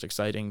one of the most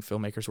exciting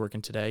filmmakers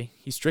working today.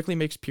 He strictly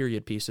makes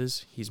period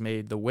pieces. He's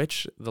made The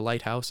Witch, The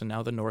Lighthouse, and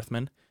now The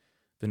Northman.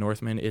 The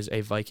Northman is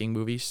a Viking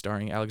movie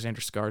starring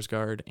Alexander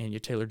Skarsgård, Anya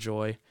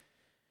Taylor-Joy,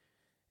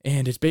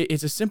 and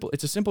it's a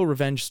simple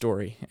revenge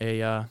story.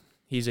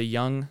 He's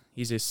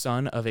a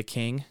son of a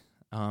king.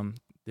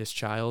 this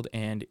child,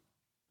 and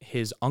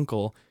his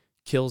uncle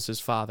kills his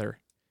father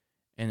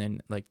and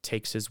then like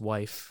takes his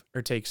wife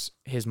or takes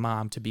his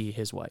mom to be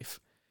his wife.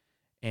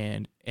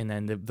 And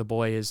then the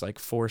boy is like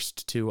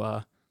forced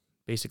to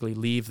basically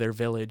leave their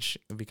village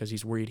because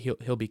he's worried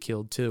he'll be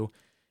killed too.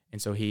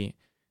 And so and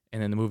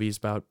then the movie is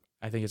about,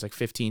 I think it's like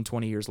 15,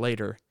 20 years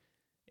later,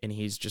 and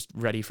he's just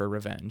ready for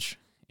revenge.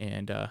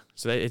 And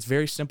so it's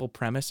very simple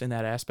premise in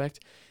that aspect.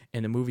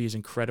 And the movie is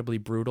incredibly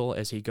brutal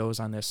as he goes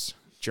on this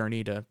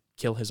journey to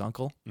kill his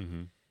uncle.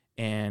 Mm-hmm.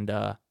 And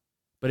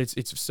but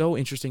it's so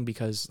interesting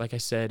because, like I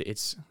said,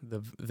 it's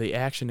the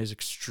action is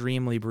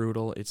extremely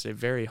brutal. It's a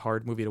very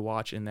hard movie to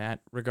watch in that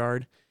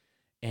regard,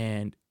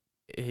 and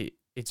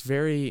it's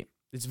very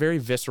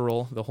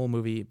visceral, the whole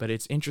movie. But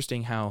it's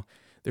interesting how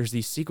there's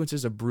these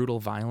sequences of brutal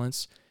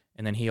violence,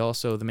 and then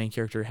the main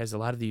character has a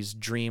lot of these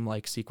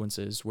dream-like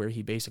sequences where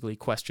he basically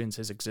questions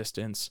his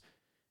existence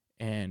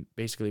and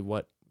basically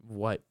what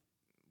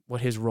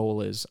his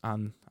role is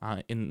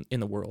in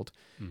the world,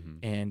 mm-hmm.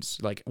 and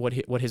like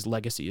what his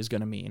legacy is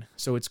going to mean.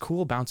 So it's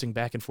cool bouncing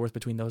back and forth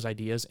between those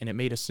ideas, and it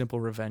made a simple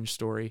revenge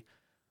story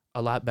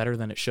a lot better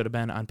than it should have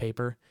been on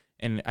paper.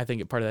 And I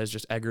think part of that is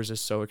just Eggers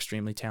is so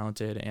extremely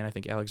talented, and I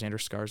think Alexander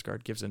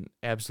Skarsgård gives an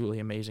absolutely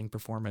amazing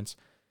performance.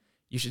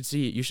 You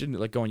should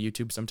like go on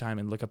YouTube sometime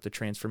and look up the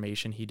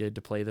transformation he did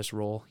to play this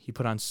role. He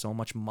put on so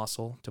much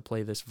muscle to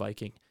play this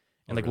Viking.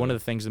 And like, really? One of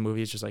the things in the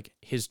movie is just like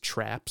his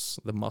traps,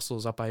 the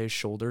muscles up by his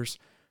shoulders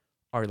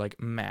are like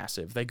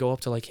massive. They go up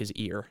to like his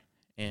ear,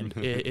 and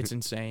it's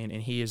insane.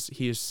 And he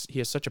has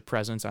such a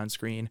presence on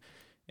screen,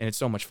 and it's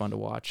so much fun to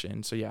watch.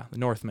 And so yeah, The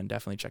Northman,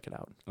 definitely check it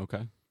out.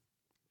 Okay.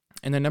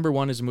 And then number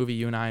 1 is a movie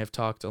you and I have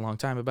talked a long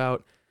time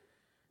about.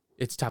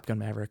 It's Top Gun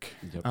Maverick.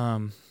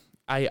 Yep.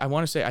 I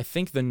want to say I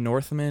think The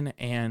Northman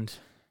and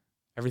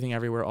Everything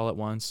Everywhere All at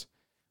Once,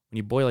 when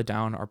you boil it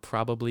down, are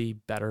probably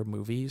better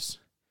movies.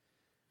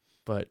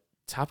 But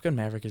Top Gun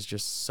Maverick is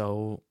just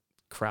so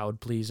crowd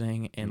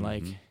pleasing, and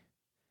like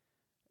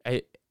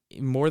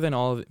more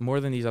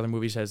than these other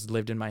movies has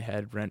lived in my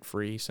head rent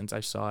free since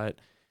I saw it.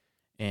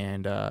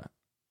 And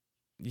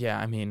yeah,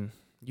 I mean,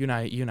 you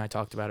and I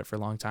talked about it for a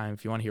long time.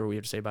 If you want to hear what we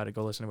have to say about it,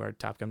 go listen to our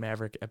Top Gun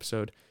Maverick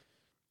episode.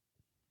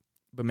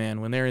 But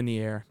man, when they're in the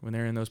air, when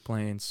they're in those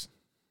planes,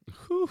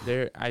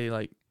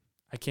 I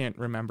can't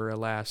remember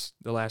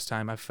the last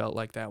time I felt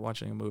like that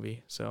watching a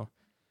movie. So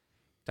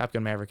Top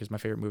Gun Maverick is my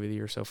favorite movie of the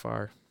year so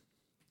far.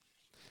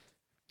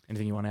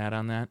 Anything you want to add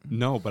on that?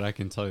 No, but I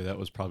can tell you that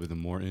was probably the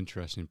more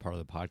interesting part of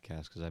the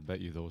podcast, because I bet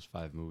you those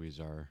 5 movies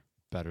are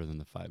better than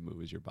the 5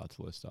 movies you're about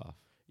to list off.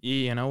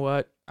 You know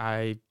what?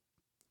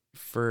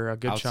 For a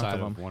good outside chunk of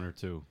them. 1 or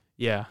 2.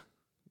 Yeah,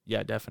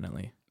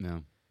 definitely.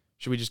 No.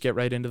 Should we just get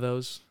right into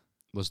those?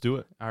 Let's do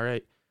it. All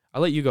right.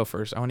 I'll let you go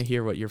first. I want to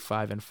hear what your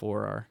 5 and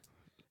 4 are.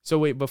 So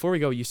wait, before we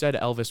go, you said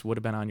Elvis would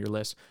have been on your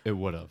list. It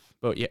would have.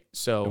 But yeah,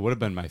 so it would have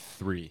been my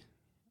 3.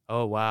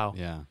 Oh wow.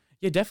 Yeah.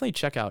 Yeah, definitely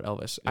check out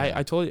Elvis. Yeah.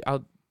 I told you,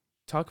 I'll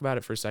talk about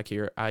it for a sec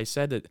here. I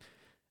said that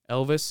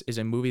Elvis is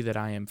a movie that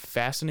I am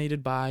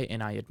fascinated by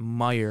and I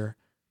admire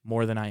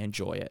more than I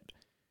enjoy it.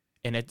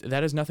 And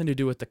that has nothing to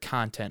do with the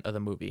content of the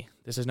movie.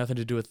 This has nothing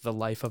to do with the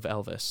life of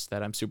Elvis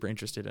that I'm super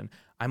interested in.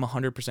 I'm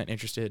 100%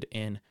 interested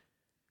in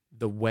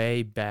the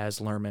way Baz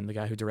Luhrmann, the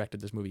guy who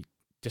directed this movie,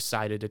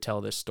 decided to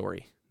tell this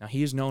story. Now,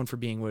 he is known for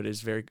being what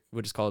is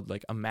called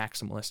like a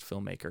maximalist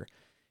filmmaker.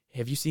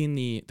 Have you seen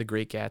the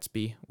Great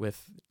Gatsby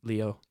with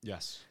Leo?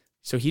 Yes.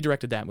 So he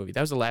directed that movie.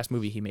 That was the last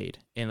movie he made.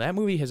 And that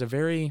movie has a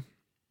very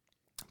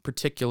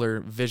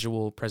particular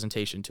visual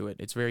presentation to it.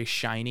 It's very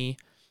shiny.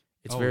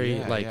 It's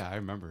I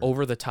remember.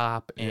 Over the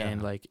top,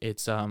 and like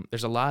it's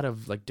there's a lot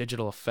of like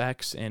digital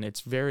effects, and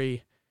it's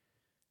very,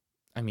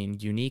 I mean,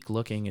 unique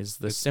looking is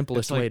the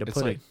simplest way to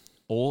put it.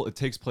 It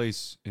takes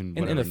place in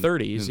the 30s, in the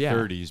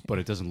 30s, but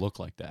it doesn't look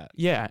like that.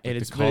 Yeah, like and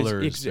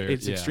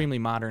it's extremely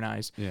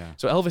modernized. Yeah.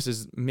 So Elvis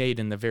is made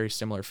in the very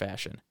similar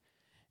fashion,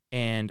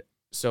 and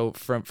so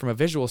from a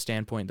visual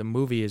standpoint, the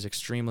movie is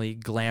extremely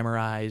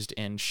glamorized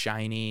and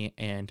shiny,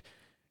 and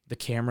the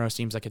camera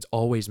seems like it's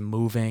always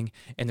moving,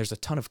 and there's a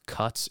ton of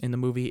cuts in the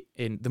movie.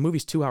 And the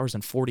movie's 2 hours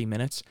and 40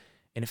 minutes,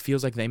 and it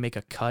feels like they make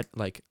a cut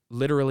like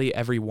literally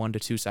every 1 to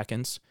 2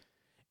 seconds,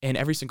 and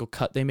every single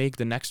cut they make,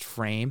 the next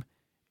frame.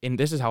 And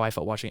this is how I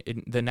felt watching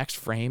it. The next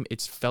frame,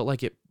 it felt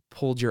like it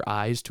pulled your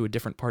eyes to a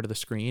different part of the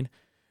screen.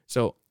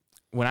 So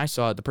when I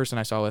saw it, the person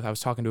I saw with, I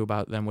was talking to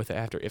about them with it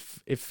after. It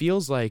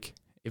felt like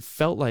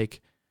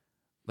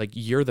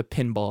you're the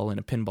pinball in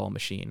a pinball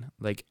machine.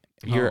 Like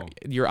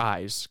your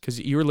eyes, because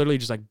you were literally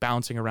just like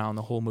bouncing around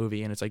the whole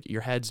movie, and it's like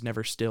your head's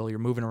never still. You're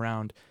moving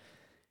around,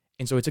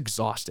 and so it's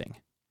exhausting.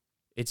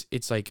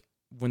 It's like,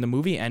 when the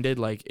movie ended,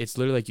 like, it's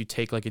literally like you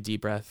take like a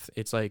deep breath.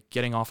 It's like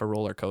getting off a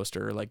roller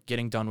coaster, or like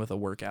getting done with a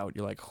workout.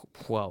 You're like,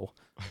 whoa,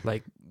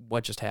 like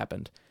what just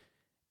happened?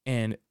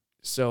 And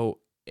so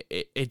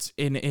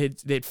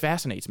it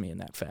fascinates me in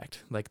that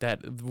fact, like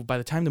that by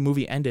the time the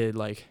movie ended,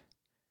 like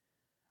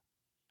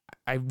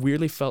I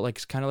weirdly felt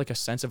like kind of like a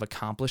sense of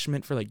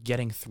accomplishment for like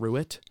getting through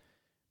it,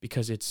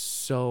 because it's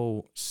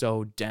so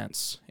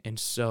dense and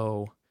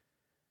so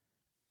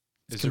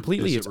It's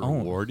completely its own.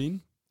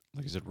 Rewarding?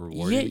 Like, is it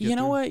rewarding? Yeah, you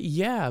know what?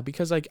 Yeah,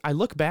 because like I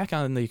look back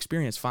on the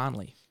experience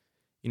fondly.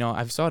 You know,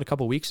 I saw it a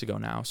couple weeks ago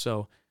now,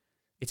 so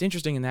it's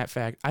interesting in that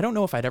fact. I don't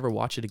know if I'd ever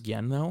watch it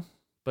again though,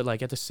 but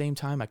like at the same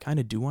time, I kind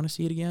of do want to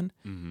see it again.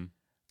 Mm-hmm.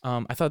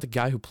 I thought the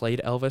guy who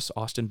played Elvis,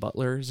 Austin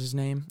Butler is his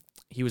name.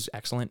 He was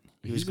excellent.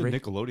 He's a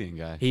Nickelodeon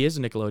guy. He is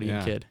a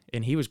Nickelodeon kid,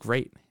 and he was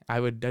great.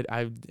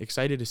 I'm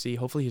excited to see.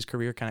 Hopefully, his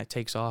career kind of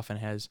takes off and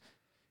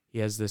he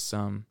has this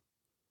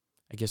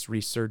I guess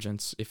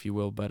resurgence, if you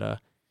will. But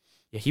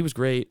yeah, he was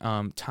great.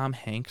 Tom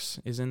Hanks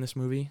is in this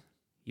movie.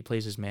 He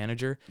plays his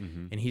manager,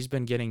 and he's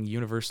been getting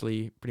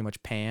universally pretty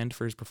much panned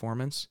for his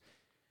performance.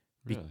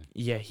 Really?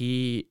 Yeah,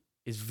 he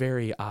is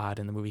very odd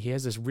in the movie. He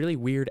has this really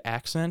weird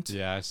accent.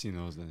 Yeah, I've seen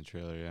those in the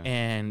trailer, yeah.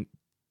 And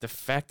the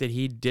fact that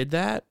he did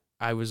that,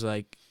 I was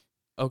like,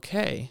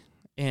 okay.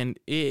 And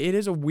it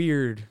is a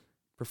weird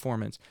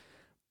performance.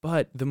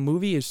 But the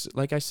movie is,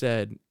 like I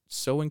said,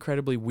 so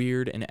incredibly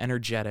weird and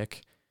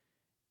energetic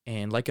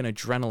and like an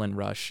adrenaline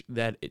rush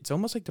that it's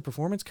almost like the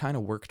performance kind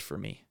of worked for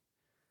me.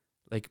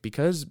 Like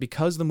because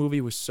the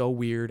movie was so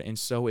weird and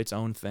so its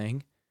own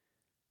thing,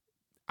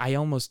 I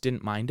almost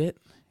didn't mind it.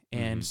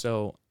 And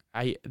so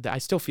I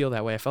still feel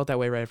that way. I felt that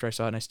way right after I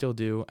saw it, and I still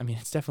do. I mean,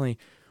 it's definitely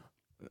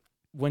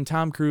when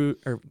Tom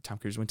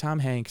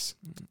Hanks,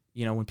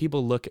 you know, when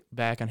people look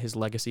back on his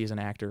legacy as an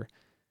actor,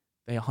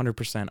 they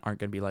 100% aren't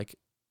going to be like,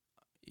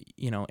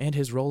 you know, and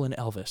his role in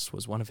Elvis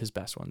was one of his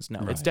best ones. No,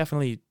 right. It's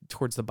definitely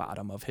towards the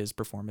bottom of his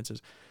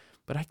performances.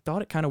 But I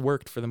thought it kind of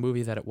worked for the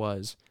movie that it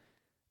was.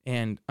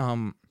 And,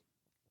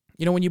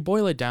 you know, when you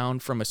boil it down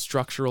from a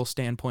structural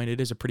standpoint, it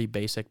is a pretty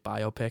basic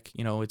biopic.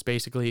 You know, it's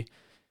basically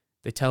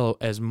they tell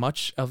as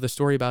much of the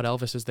story about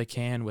Elvis as they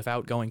can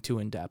without going too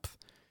in depth.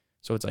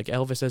 So it's like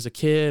Elvis as a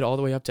kid all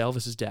the way up to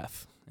Elvis's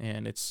death.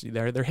 And it's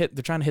they're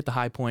trying to hit the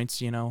high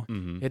points, you know,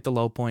 hit the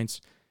low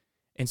points.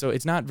 And so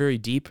it's not very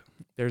deep.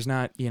 There's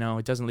not, you know,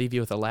 it doesn't leave you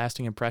with a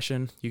lasting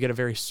impression. You get a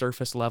very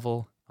surface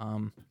level,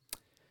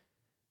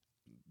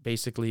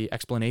 basically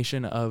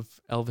explanation of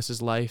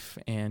Elvis's life.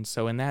 And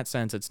so in that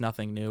sense, it's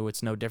nothing new.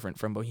 It's no different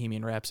from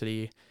Bohemian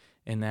Rhapsody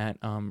in that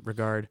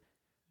regard.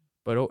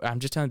 But I'm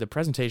just telling you, the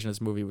presentation of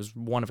this movie was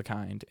one of a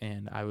kind,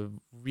 and I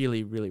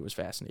really, really was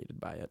fascinated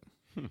by it.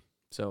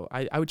 So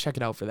I would check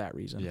it out for that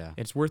reason. Yeah,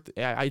 it's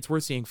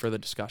worth seeing for the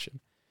discussion.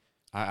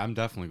 I'm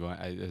definitely going.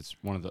 It's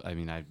one of the. I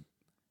mean,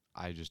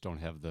 I just don't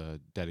have the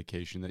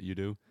dedication that you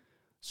do.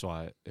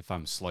 So if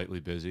I'm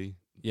slightly busy,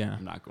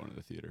 I'm not going to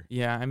the theater.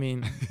 Yeah, I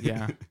mean,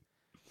 yeah.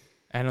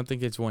 I don't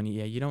think it's one.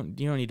 Yeah, you don't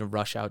need to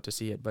rush out to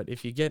see it. But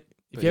if you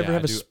ever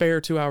have a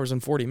spare 2 hours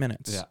and 40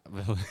 minutes,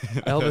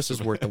 Elvis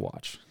is worth the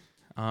watch.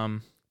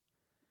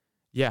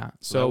 Yeah.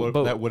 So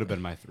that would have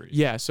been my 3.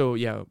 Yeah. So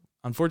yeah,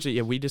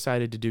 unfortunately, we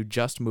decided to do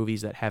just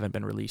movies that haven't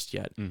been released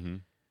yet. Mm-hmm.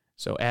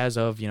 So as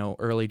of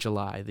early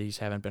July, these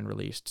haven't been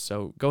released.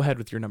 So go ahead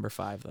with your number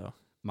 5, though.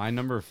 My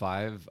number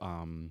 5,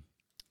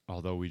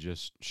 although we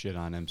just shit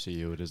on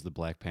MCU, it is the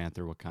Black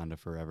Panther: Wakanda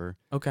Forever.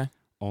 Okay.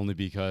 Only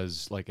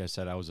because, like I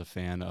said, I was a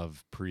fan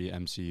of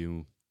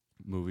pre-MCU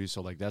movies,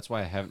 so like that's why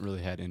I haven't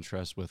really had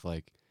interest with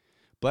like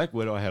Black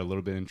Widow. I had a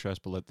little bit of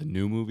interest, but like the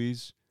new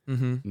movies,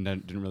 and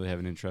then didn't really have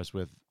an interest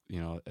with,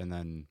 and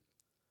then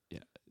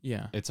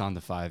it's on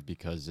the 5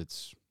 because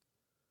it's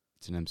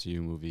an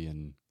MCU movie,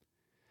 and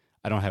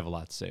I don't have a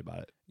lot to say about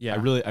it. Yeah,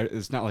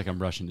 it's not like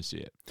I'm rushing to see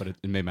it, but it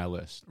made my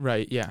list.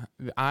 Right. Yeah,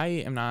 I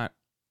am not.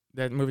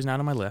 That movie's not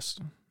on my list,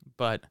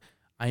 but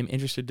I am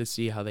interested to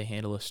see how they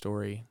handle a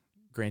story.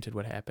 Granted,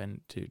 what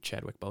happened to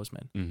Chadwick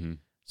Boseman. Mm-hmm.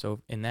 So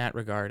in that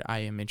regard, I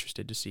am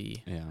interested to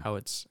see how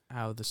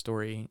the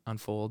story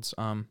unfolds.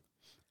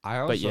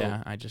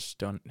 I just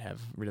don't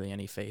have really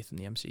any faith in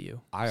the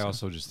MCU. I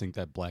also just think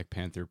that Black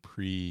Panther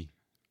pre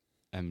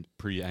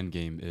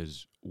Endgame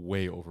is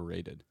way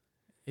overrated.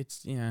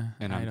 It's and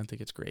I don't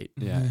think it's great.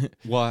 Yeah.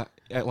 Well,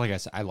 like I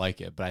said, I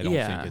like it, but I don't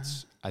think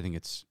it's. I think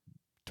it's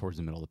towards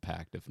the middle of the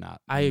pack, if not.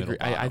 I agree.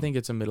 I think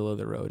it's a middle of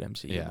the road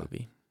MCU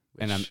movie.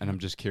 And I'm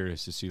just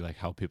curious to see like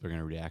how people are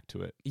going to react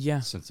to it.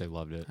 Yeah. Since they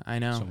loved it. I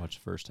know so much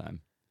the first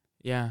time.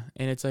 Yeah,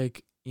 and it's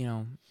like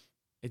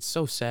it's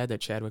so sad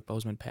that Chadwick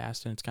Boseman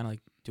passed, and it's kind of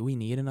like, do we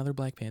need another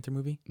Black Panther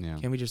movie? Yeah.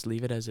 Can we just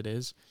leave it as it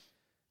is?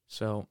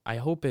 So I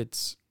hope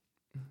it's.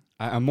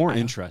 I'm more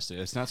interested.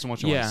 It's not so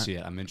much I want to see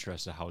it. I'm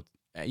interested how.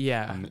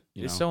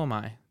 So am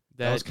I.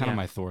 That was kind of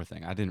my Thor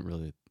thing. I didn't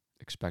really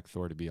expect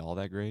Thor to be all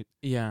that great.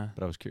 Yeah.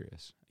 But I was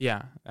curious.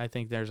 Yeah, I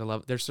think there's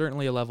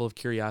certainly a level of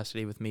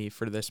curiosity with me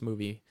for this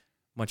movie,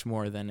 much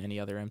more than any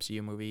other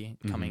MCU movie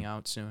coming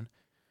out soon.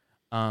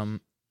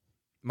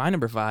 My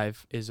number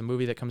 5 is a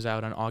movie that comes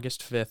out on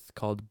August 5th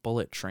called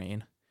Bullet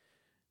Train.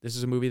 This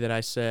is a movie that I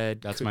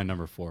said... That's my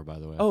number 4, by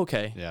the way. Oh,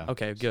 okay. Yeah.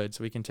 Okay, good.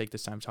 So we can take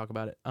this time to talk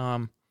about it.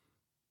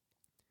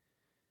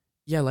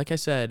 Yeah, like I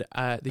said,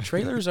 the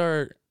trailers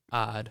are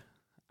odd.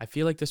 I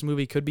feel like this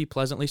movie could be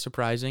pleasantly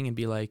surprising and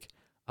be like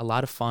a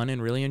lot of fun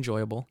and really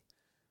enjoyable,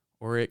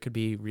 or it could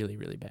be really,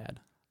 really bad.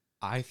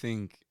 I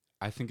think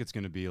it's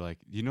going to be like,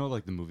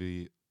 like the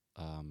movie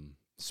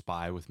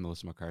Spy with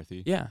Melissa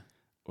McCarthy? Yeah.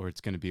 Or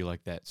it's going to be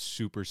like that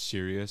super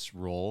serious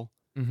role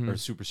or a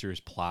super serious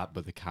plot,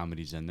 but the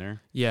comedy's in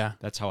there. Yeah.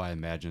 That's how I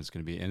imagine it's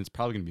going to be. And it's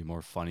probably going to be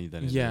more funny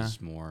than it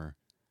is more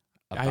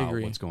about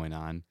what's going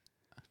on.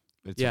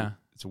 It's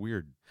a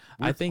weird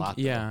I think, plot,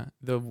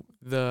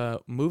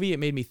 the movie it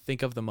made me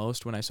think of the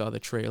most when I saw the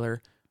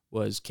trailer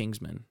was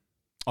Kingsman.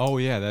 Oh,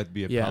 yeah, that'd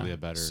be probably a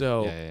better.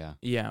 So,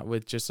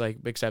 with just like,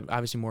 except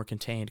obviously more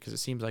contained, because it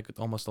seems like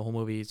almost the whole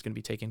movie is going to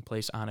be taking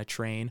place on a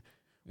train,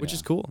 which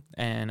is cool.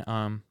 And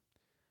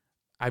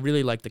I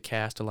really like the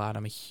cast a lot.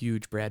 I'm a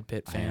huge Brad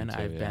Pitt fan.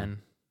 I've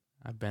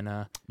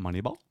been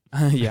Moneyball?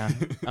 yeah.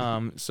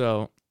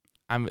 So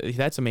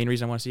that's the main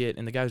reason I want to see it.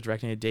 And the guy who's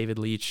directing it, David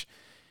Leitch,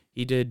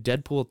 he did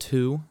Deadpool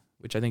 2,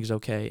 which I think is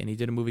okay, and he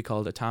did a movie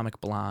called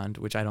Atomic Blonde,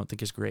 which I don't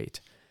think is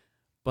great.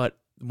 But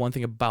one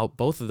thing about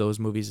both of those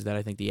movies is that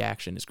I think the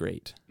action is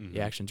great. Mm-hmm.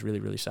 The action's really,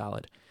 really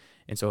solid.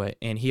 And so,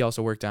 and he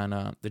also worked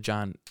on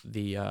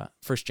the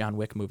first John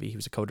Wick movie. He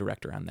was a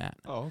co-director on that.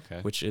 Oh,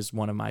 okay. Which is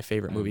one of my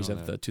favorite movies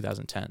of the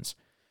 2010s.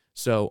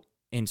 So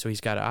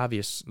he's got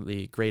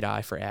obviously great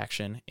eye for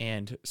action,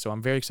 and so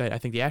I'm very excited. I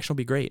think the action will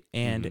be great,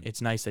 and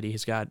it's nice that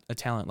he's got a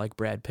talent like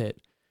Brad Pitt,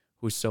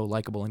 who's so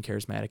likable and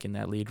charismatic in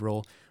that lead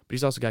role. But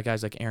he's also got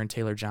guys like Aaron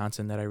Taylor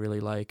Johnson that I really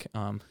like.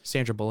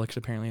 Sandra Bullock's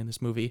apparently in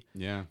this movie.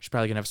 Yeah, she's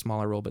probably gonna have a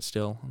smaller role, but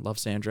still love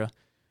Sandra.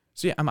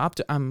 So yeah,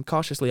 I'm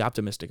cautiously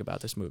optimistic about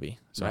this movie.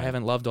 So right. I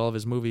haven't loved all of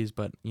his movies,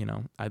 but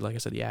like I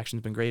said, the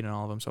action's been great in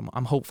all of them. So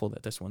I'm hopeful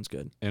that this one's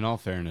good. In all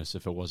fairness,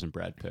 if it wasn't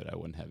Brad Pitt, I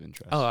wouldn't have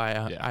interest. Oh,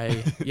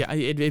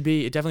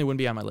 it definitely wouldn't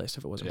be on my list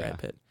if it wasn't Brad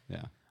Pitt.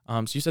 Yeah.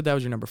 So you said that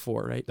was your number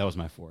 4, right? That was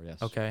my 4.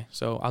 Yes. Okay,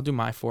 so I'll do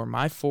my 4.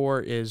 My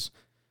 4 is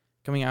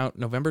coming out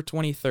November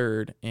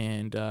 23rd,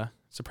 and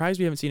surprised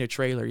we haven't seen a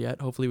trailer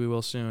yet. Hopefully we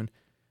will soon.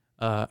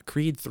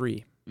 Creed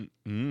 3.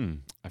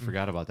 I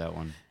forgot about that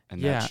one,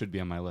 and that should be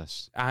on my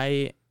list.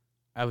 I'm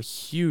a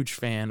huge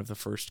fan of the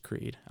first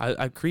Creed.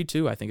 Creed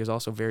 2, I think, is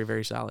also very,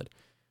 very solid.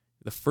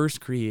 The first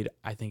Creed,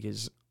 I think,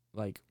 is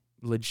like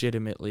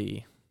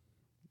legitimately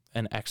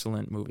an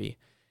excellent movie.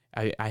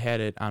 I had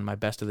it on my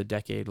best of the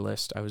decade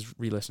list. I was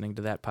re-listening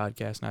to that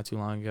podcast not too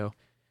long ago.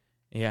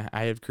 Yeah,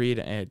 I have Creed.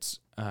 It's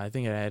I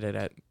think I had it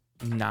at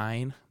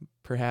 9,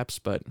 perhaps,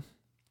 but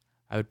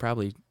I would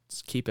probably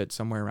keep it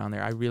somewhere around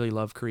there. I really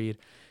love Creed.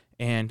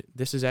 And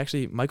this is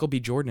actually, Michael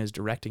B. Jordan is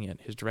directing it,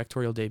 his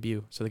directorial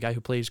debut. So the guy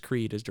who plays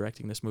Creed is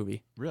directing this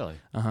movie. Really?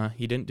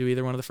 He didn't do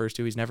either one of the first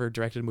two. He's never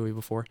directed a movie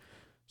before.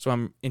 So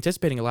I'm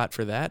anticipating a lot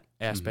for that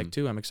aspect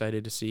too. I'm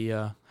excited to see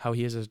how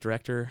he is as a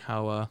director,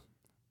 how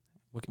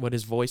what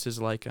his voice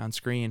is like on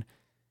screen.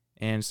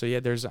 And so yeah,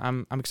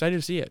 I'm excited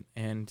to see it.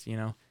 And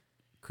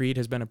Creed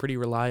has been a pretty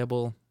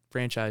reliable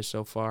franchise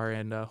so far,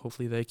 and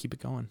hopefully they keep it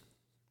going.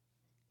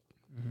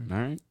 All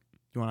right.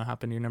 You want to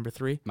hop into your number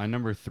 3? My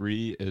number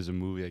 3 is a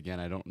movie, again,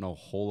 I don't know a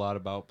whole lot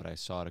about, but I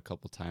saw it a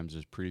couple times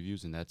as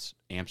previews, and that's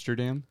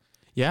Amsterdam.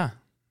 Yeah.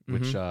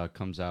 Which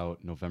comes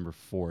out November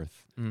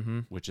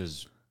 4th, which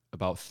is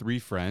about 3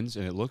 friends,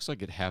 and it looks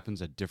like it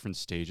happens at different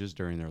stages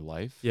during their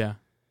life. Yeah.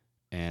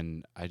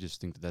 And I just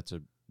think that's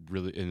a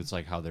really, and it's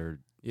like how they're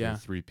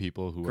 3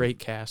 people who great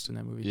cast in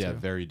that movie, too.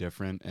 Very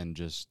different, and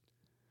just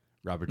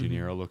Robert De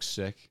Niro looks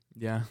sick.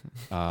 Yeah.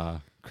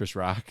 Chris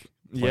Rock.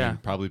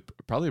 Probably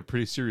a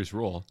pretty serious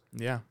role.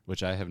 Yeah.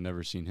 Which I have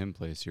never seen him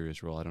play a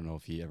serious role. I don't know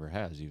if he ever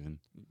has even.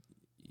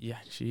 Yeah,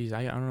 jeez,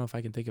 I don't know if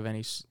I can think of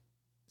any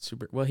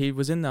super. Well, he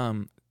was in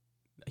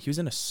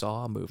a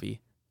Saw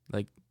movie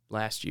like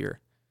last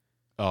year.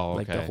 Oh, okay.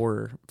 Like the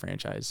horror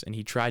franchise, and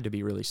he tried to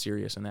be really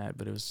serious in that,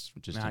 but it was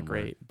just not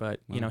great. But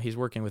he's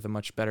working with a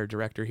much better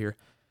director here.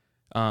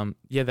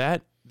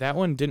 That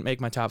one didn't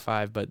make my top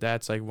 5, but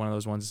that's like one of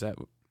those ones that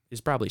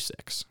is probably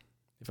 6,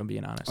 if I'm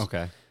being honest.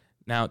 Okay.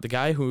 Now, the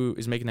guy who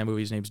is making that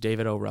movie, his name's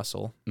David O.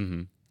 Russell.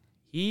 Mm-hmm.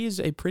 He's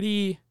a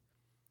pretty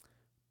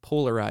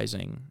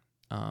polarizing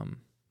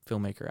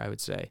filmmaker, I would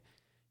say.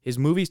 His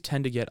movies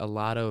tend to get a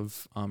lot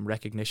of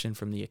recognition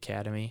from the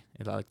Academy,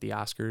 like the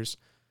Oscars,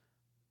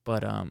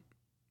 but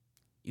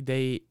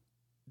they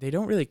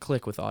don't really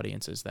click with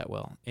audiences that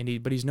well.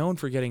 But he's known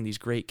for getting these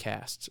great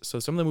casts. So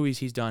some of the movies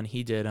he's done,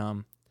 he did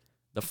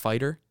The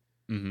Fighter,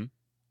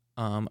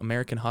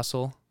 American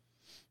Hustle,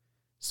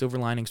 Silver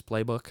Linings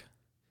Playbook,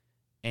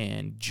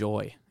 and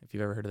Joy, if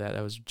you've ever heard of that.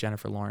 That was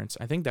Jennifer Lawrence.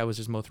 I think that was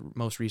his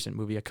most recent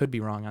movie. I could be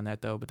wrong on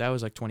that, though, but that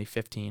was like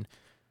 2015.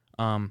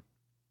 I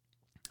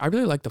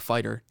really like The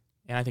Fighter,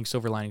 and I think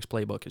Silver Linings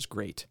Playbook is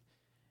great.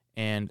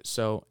 And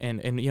so,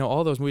 and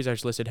all those movies I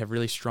just listed have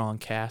really strong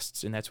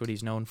casts, and that's what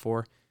he's known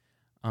for.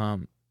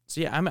 So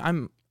yeah,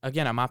 I'm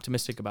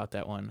optimistic about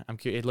that one.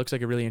 It looks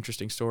like a really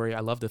interesting story.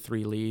 I love the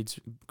 3 leads: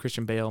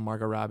 Christian Bale,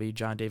 Margot Robbie,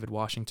 John David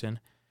Washington.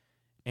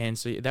 And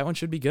so that one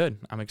should be good.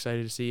 I'm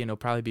excited to see, and it'll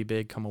probably be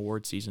big come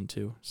award season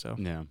too. So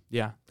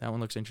yeah, that one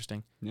looks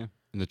interesting. Yeah,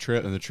 and the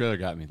trailer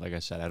got me. Like I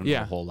said, I don't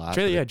know a whole lot.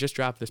 Trailer, just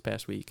dropped this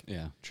past week.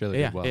 Yeah, trailer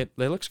did well. It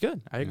looks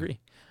good. I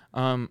agree.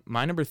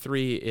 My number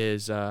 3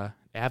 is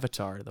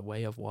Avatar: The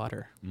Way of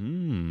Water.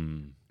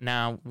 Mm.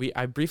 Now,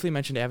 I briefly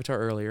mentioned Avatar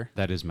earlier.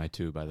 That is my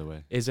 2, by the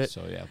way. Is it?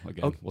 So, yeah,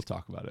 again, we'll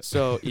talk about it.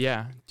 So,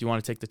 yeah. Do you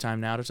want to take the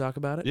time now to talk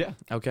about it? Yeah.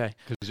 Okay.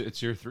 Because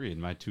it's your 3,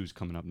 and my 2's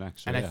coming up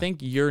next. So and I think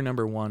your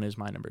number 1 is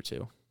my number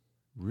 2.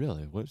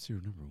 Really? What's your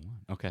number 1?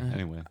 Okay,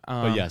 anyway.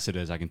 But yes, it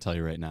is. I can tell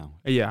you right now.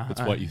 Yeah.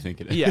 It's what you think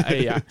it is. Yeah,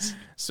 yeah.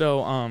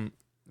 So,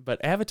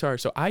 but Avatar,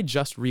 so I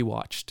just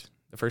rewatched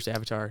the first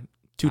Avatar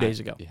 2 days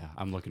ago. Yeah,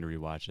 I'm looking to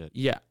rewatch it.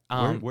 Yeah.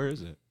 Where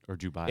is it? Or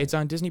did you buy it? It's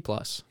on Disney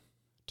Plus.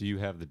 Do you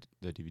have the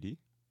DVD?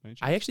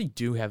 I actually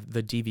do have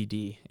the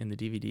DVD. In the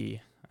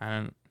DVD,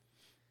 I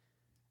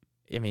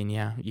mean,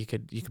 yeah, you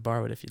could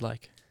borrow it if you'd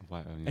like.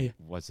 Why,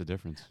 what's the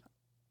difference?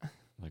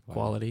 Like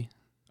quality.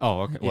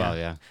 Oh, okay. Yeah. Well,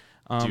 yeah.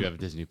 Do you have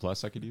Disney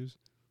Plus I could use?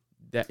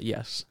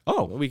 Yes.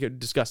 Oh, we could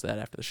discuss that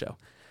after the show.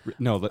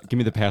 No, give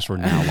me the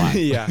password now. Why?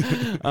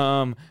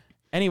 Yeah.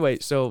 Anyway,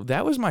 so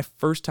that was my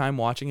first time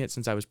watching it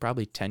since I was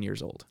probably 10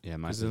 years old. Yeah,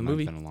 mine's been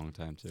a long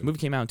time too. The movie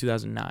came out in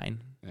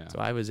 2009. Yeah. So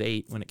I was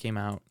 8 when it came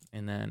out,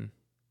 and then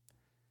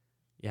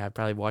I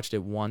probably watched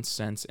it once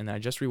since, and then I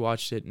just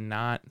rewatched it.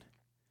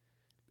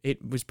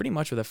 It was pretty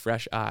much with a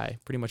fresh eye.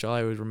 Pretty much all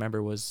I always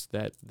remember was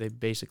that they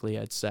basically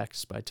had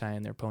sex by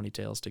tying their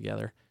ponytails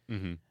together.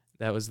 Mm-hmm.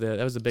 That was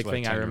the big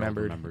thing I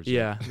remembered.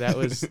 Yeah, that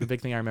was the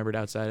big thing I remembered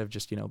outside of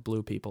just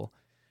blue people.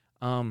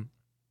 I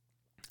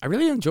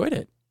really enjoyed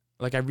it.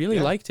 Like I really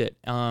liked it.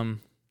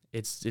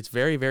 It's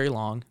very, very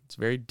long. It's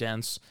very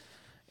dense,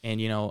 and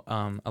a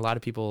lot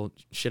of people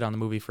shit on the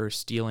movie for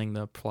stealing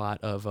the plot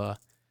of a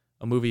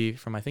movie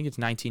from I think it's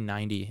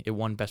 1990. It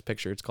won Best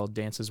Picture. It's called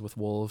Dances with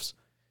Wolves.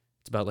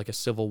 It's about like a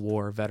Civil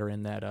War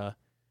veteran that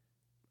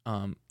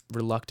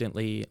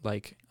reluctantly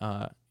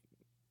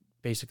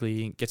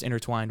basically gets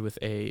intertwined with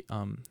a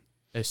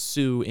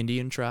Sioux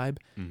Indian tribe,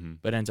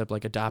 but ends up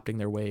like adopting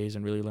their ways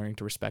and really learning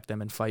to respect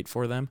them and fight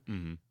for them.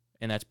 Mm-hmm.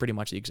 And that's pretty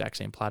much the exact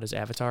same plot as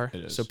Avatar.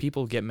 It is. So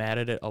people get mad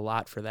at it a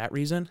lot for that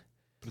reason.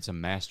 But it's a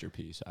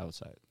masterpiece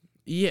outside.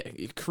 Yeah,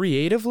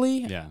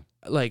 creatively. Yeah.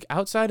 Like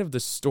outside of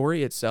the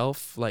story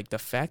itself, like the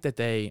fact that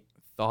they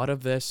thought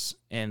of this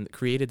and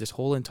created this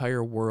whole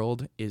entire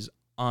world is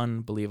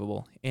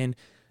unbelievable. And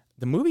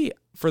the movie,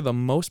 for the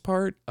most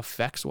part,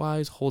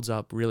 effects-wise, holds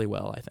up really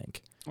well, I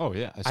think. Oh,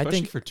 yeah.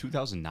 Especially for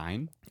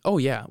 2009. Oh,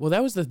 yeah. Well,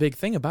 that was the big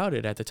thing about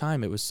it at the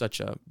time. It was such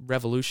a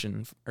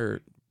revelation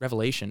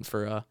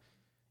for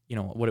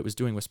what it was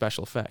doing with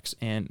special effects.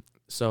 And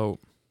so,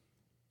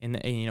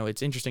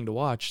 it's interesting to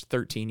watch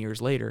 13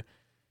 years later,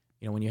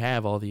 when you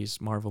have all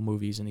these Marvel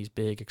movies and these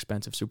big,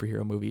 expensive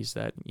superhero movies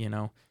that,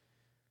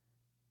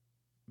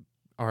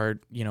 are,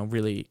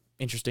 really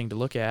interesting to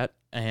look at.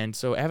 And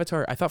so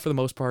Avatar, I thought for the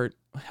most part,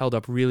 held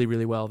up really,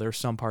 really well. There were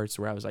some parts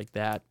where I was like,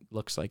 that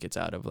looks like it's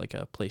out of like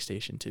a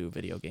PlayStation 2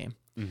 video game.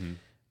 Mm-hmm.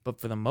 But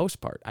for the most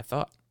part, I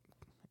thought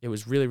it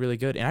was really, really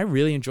good. And I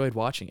really enjoyed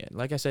watching it.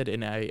 Like I said,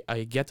 and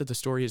I get that the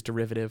story is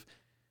derivative,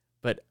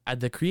 but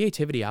the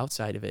creativity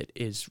outside of it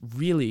is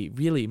really,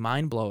 really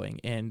mind-blowing.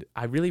 And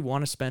I really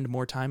want to spend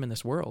more time in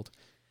this world.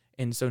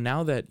 And so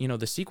now that,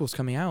 the sequel's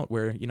coming out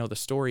where, the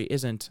story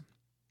isn't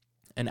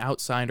an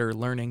outsider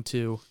learning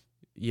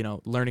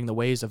the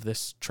ways of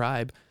this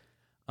tribe,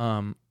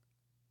 now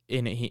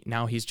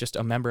he's just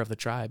a member of the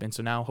tribe. And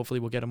so now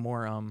hopefully we'll get a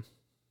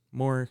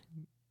more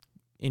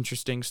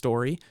interesting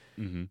story.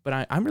 Mm-hmm.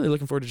 But I'm really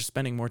looking forward to just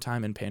spending more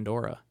time in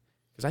Pandora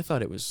because I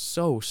thought it was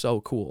so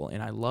cool,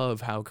 and I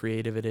love how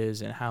creative it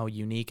is and how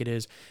unique it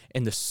is,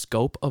 and the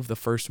scope of the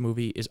first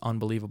movie is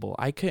unbelievable.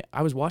 I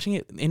was watching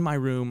it in my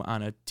room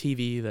on a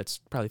TV that's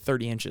probably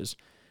 30 inches,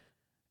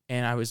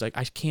 and I was like,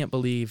 I can't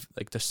believe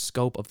like the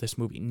scope of this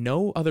movie.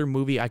 No other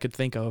movie I could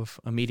think of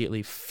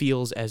immediately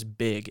feels as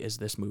big as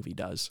this movie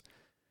does.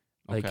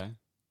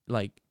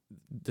 Like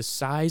the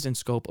size and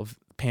scope of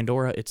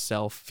Pandora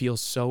itself feels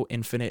so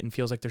infinite and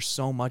feels like there's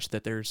so much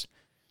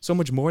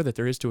more that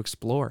there is to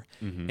explore.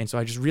 Mm-hmm. And so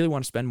I just really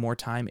want to spend more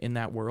time in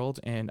that world.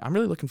 And I'm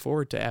really looking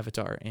forward to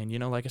Avatar. And,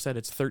 like I said,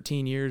 it's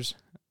 13 years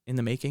in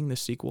the making,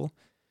 this sequel.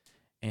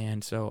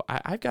 And so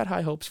I've got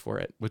high hopes for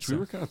it. Which we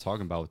were kind of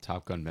talking about with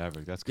Top Gun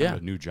Maverick. That's kind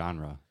of a new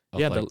genre.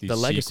 Yeah, the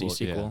legacy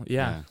sequel.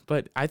 Yeah.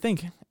 But I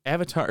think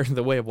Avatar,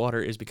 The Way of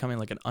Water is becoming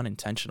like an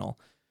unintentional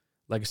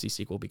legacy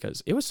sequel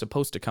because it was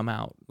supposed to come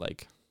out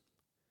like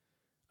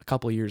a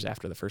couple years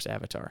after the first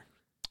Avatar.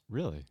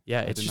 Really?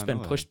 Yeah, it's just been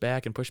pushed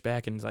back and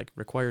it's like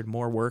required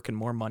more work and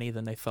more money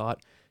than they thought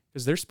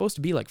because there's supposed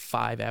to be like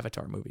 5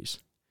 Avatar movies.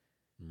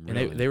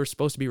 Really? And they were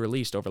supposed to be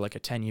released over like a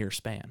 10-year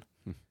span.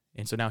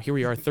 And so now here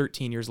we are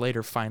 13 years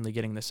later finally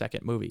getting the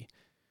second movie.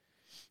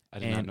 I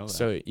did not know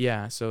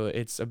that. So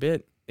it's a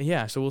bit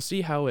so we'll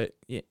see how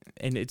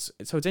it's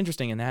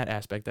interesting in that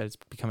aspect that it's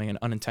becoming an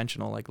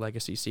unintentional like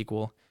legacy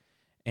sequel.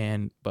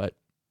 But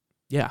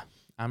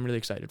I'm really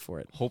excited for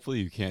it. Hopefully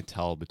you can't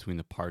tell between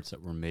the parts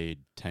that were made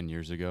 10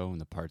 years ago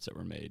and the parts that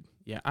were made.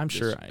 Yeah, I'm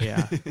sure.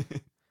 Yeah.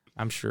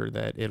 I'm sure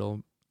that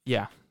it'll,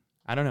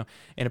 I don't know.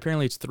 And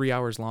apparently it's 3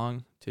 hours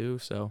long too.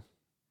 So,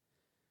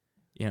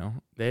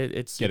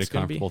 it's a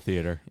comfortable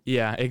theater.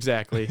 Yeah,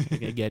 exactly.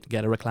 get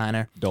a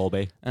recliner.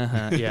 Dolby.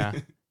 Yeah.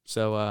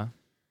 So,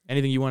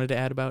 Anything you wanted to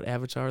add about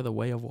Avatar: The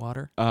Way of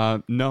Water?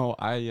 No,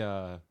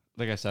 I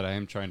like I said, I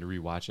am trying to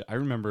rewatch it. I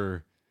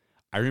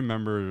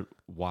remember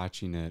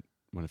watching it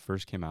when it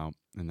first came out,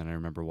 and then I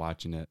remember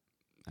watching it,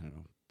 I don't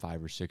know,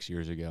 5 or 6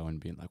 years ago, and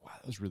being like, wow,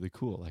 that was really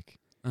cool. Like,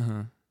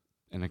 and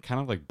it kind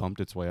of like bumped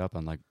its way up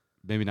on like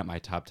maybe not my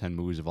top 10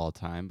 movies of all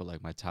time, but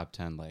like my top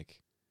 10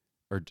 like,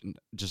 or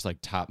just like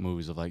top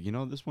movies of like,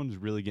 this one's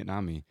really getting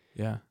on me.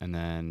 Yeah. And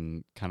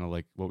then kind of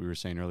like what we were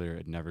saying earlier,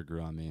 it never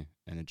grew on me,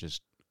 and it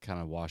just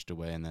kind of washed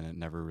away, and then it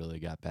never really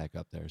got back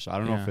up there. So I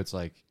don't know if it's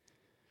like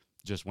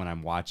just when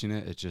I'm watching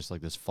it, it's just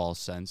like this false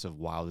sense of,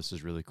 wow, this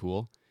is really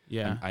cool.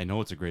 Yeah. And I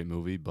know it's a great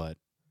movie, but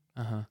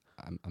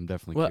I'm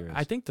definitely curious.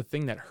 I think the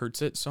thing that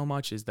hurts it so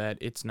much is that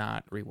it's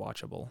not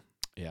rewatchable.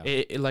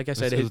 Yeah. Like I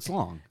said, it's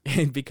long.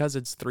 because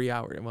it's 3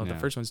 hours. Well, the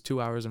first one's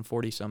 2 hours and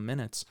 40 some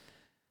minutes.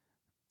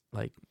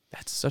 Like,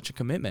 that's such a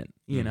commitment,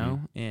 you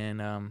know?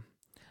 And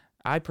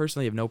I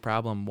personally have no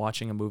problem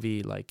watching a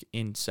movie like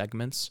in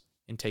segments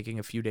and taking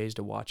a few days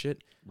to watch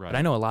it. Right. But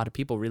I know a lot of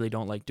people really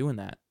don't like doing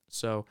that.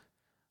 So,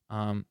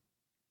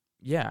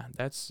 yeah,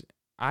 that's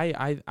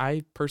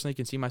I personally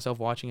can see myself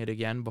watching it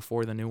again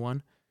before the new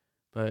one.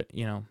 But,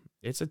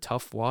 it's a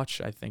tough watch,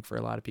 I think, for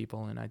a lot of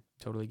people, and I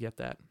totally get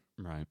that.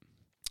 Right.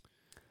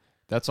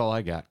 That's all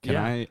I got. Can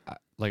I,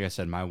 like I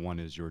said, my one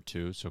is your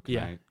two, so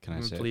can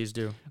I say Please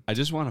do. I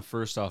just want to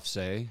first off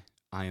say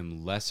I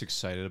am less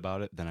excited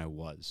about it than I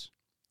was.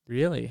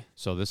 Really?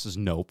 So this is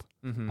Nope.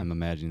 I'm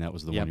imagining that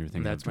was the one you were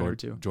thinking that's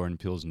of. Jordan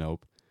Peele's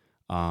Nope.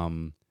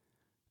 And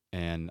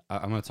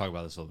I'm going to talk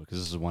about this a little bit because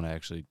this is one I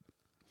actually...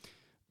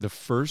 The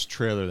first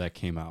trailer that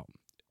came out,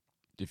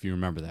 if you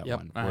remember that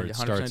one, where it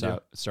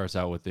starts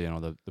out with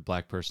the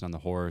black person on the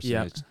horse,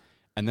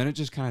 and then it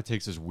just kind of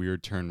takes this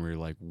weird turn where you're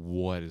like,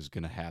 what is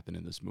going to happen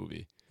in this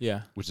movie?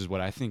 Yeah, which is what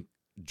I think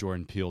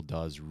Jordan Peele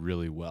does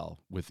really well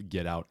with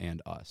Get Out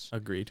and Us.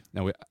 Agreed.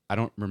 Now I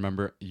don't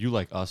remember, you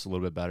like Us a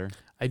little bit better.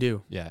 I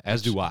do. Yeah,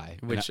 as do I.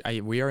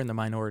 We are in the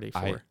minority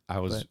for. I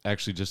was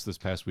actually just this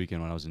past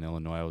weekend when I was in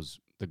Illinois.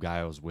 The guy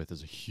I was with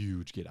is a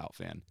huge Get Out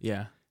fan.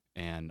 Yeah.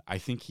 And I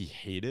think he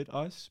hated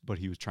Us, but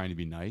he was trying to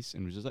be nice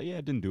and was just like, yeah,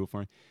 it didn't do it for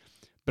me.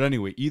 But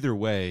anyway, either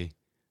way,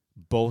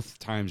 both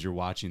times you're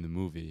watching the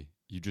movie,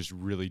 you just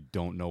really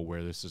don't know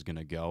where this is going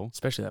to go.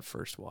 Especially that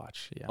first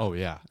watch. Yeah. Oh,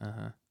 yeah.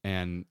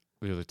 And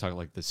we were talking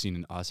like the scene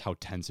in Us, how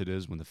tense it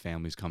is when the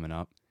family's coming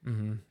up.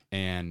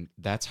 And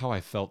that's how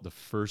I felt the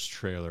first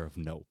trailer of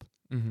Nope.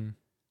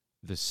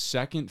 The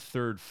second,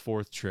 third,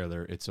 fourth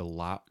trailer, it's a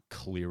lot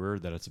clearer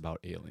that it's about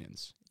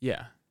aliens.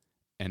 Yeah.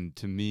 And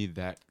to me,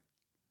 that...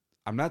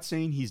 I'm not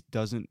saying he's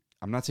not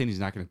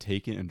going to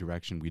take it in a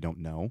direction we don't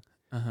know.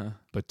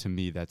 But to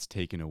me, that's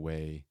taken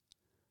away.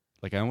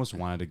 Like, I almost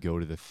wanted to go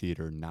to the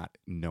theater not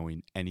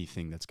knowing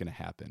anything that's going to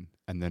happen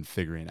and then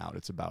figuring out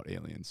it's about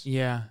aliens.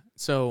 Yeah.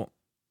 So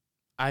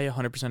I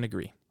 100%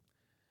 agree.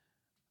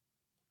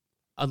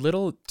 A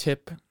little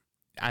tip.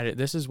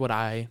 This is what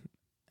I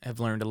have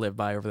learned to live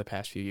by over the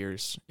past few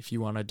years. If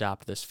you want to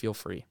adopt this, feel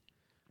free.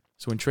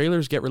 So when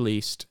trailers get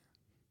released,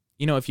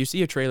 if you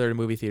see a trailer in a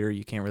movie theater,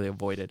 you can't really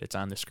avoid it. It's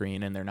on the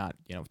screen and they're not,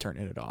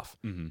 turning it off.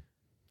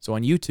 So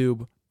on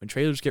YouTube, when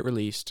trailers get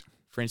released,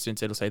 for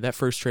instance, it'll say that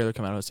first trailer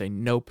come out, it'll say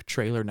Nope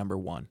trailer number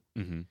 1.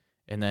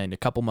 And then a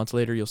couple months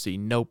later, you'll see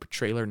Nope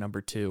trailer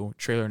number 2,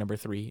 trailer number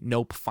 3,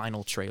 Nope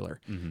final trailer.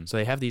 So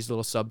they have these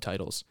little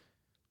subtitles.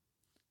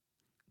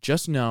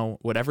 Just know,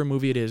 whatever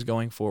movie it is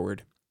going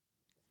forward,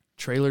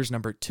 trailers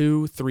number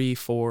 2, 3,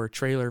 4,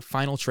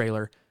 final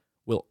trailer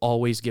will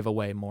always give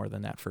away more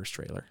than that first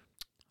trailer.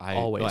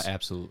 Always.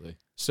 Absolutely.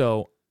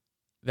 So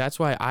that's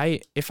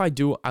why if I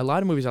do a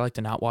lot of movies, I like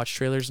to not watch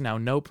trailers. Now,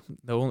 Nope,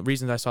 the only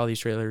reasons I saw these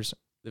trailers,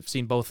 I've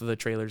seen both of the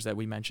trailers that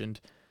we mentioned,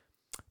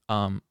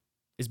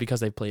 is because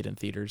they've played in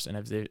theaters and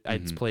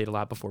it's played a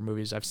lot before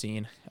movies I've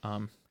seen.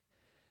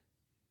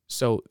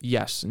 So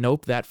yes,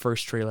 Nope, that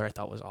first trailer I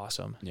thought was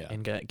awesome. Yeah.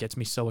 And gets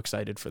me so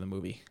excited for the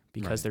movie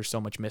because there's so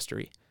much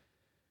mystery.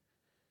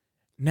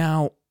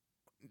 Now,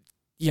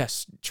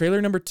 yes,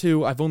 trailer number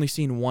 2, I've only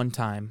seen one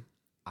time.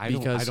 I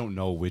don't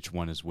know which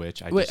one is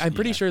which. I'm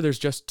pretty sure there's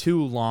just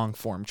 2 long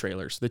form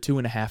trailers, the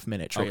 2.5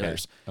 minute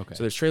trailers. Okay.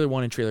 So there's trailer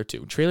 1 and trailer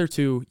 2. Trailer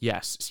 2,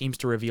 yes, seems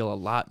to reveal a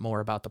lot more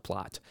about the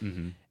plot.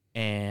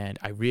 And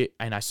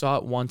I saw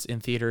it once in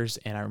theaters,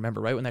 and I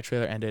remember right when that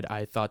trailer ended,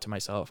 I thought to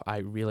myself, I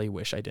really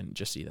wish I didn't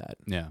just see that.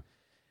 Yeah.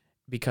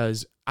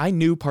 Because I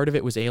knew part of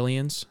it was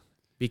aliens.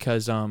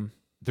 Because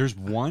there's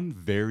one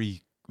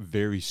very,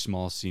 very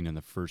small scene in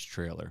the first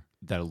trailer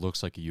that it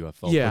looks like a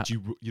UFO, but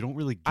you don't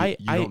really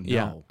don't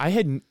know.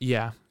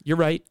 You're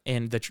right,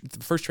 and the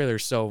first trailer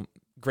is so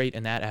great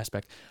in that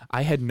aspect.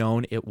 I had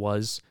known it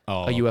was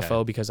a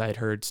UFO because I had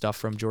heard stuff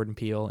from Jordan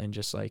Peele and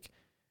just like,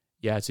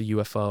 yeah, it's a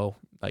UFO,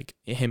 like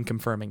him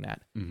confirming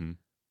that.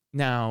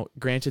 Now,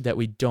 granted that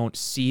we don't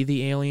see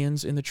the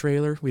aliens in the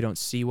trailer, we don't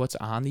see what's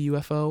on the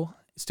UFO,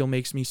 it still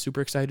makes me super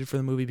excited for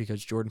the movie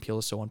because Jordan Peele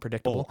is so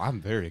unpredictable. Oh, I'm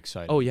very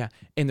excited. Oh, yeah,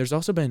 and there's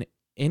also been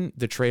in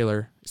the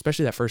trailer,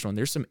 especially that first one,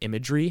 there's some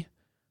imagery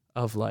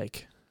of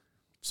like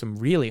some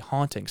really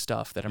haunting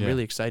stuff that I'm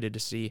really excited to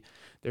see.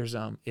 There's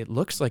it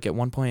looks like at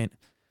one point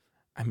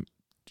I'm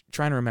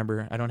trying to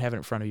remember. I don't have it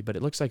in front of me, but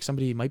it looks like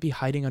somebody might be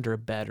hiding under a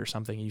bed or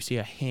something. And you see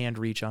a hand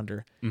reach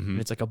under, and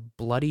it's like a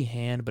bloody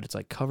hand, but it's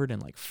like covered in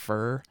like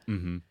fur.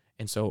 Mm-hmm.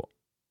 And so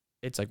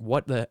it's like,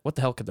 what the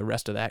hell could the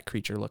rest of that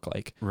creature look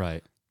like?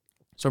 Right.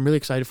 So I'm really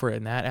excited for it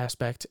in that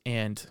aspect.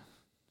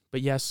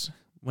 But yes,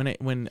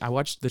 when I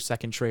watched the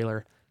second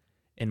trailer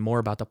and more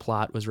about the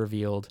plot was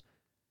revealed,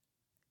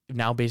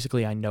 now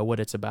basically I know what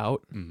it's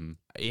about. Mm-hmm.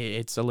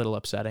 It's a little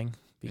upsetting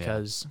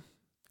because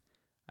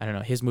I don't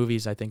know, his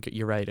movies, I think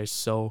you're right,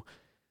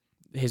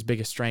 his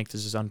biggest strength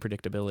is his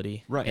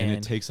unpredictability. Right. And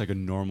it takes like a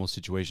normal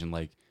situation,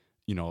 like,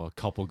 you know, a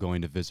couple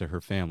going to visit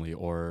her family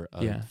or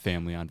a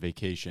family on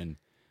vacation.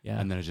 Yeah.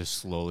 And then it just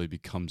slowly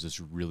becomes this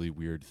really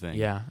weird thing.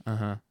 Yeah.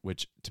 Uh-huh.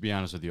 Which, to be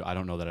honest with you, I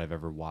don't know that I've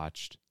ever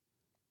watched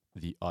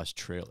the Us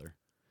trailer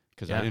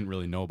because I didn't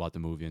really know about the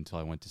movie until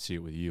I went to see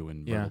it with you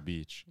in Myrtle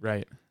Beach.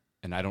 Right.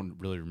 And I don't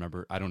really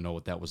remember. I don't know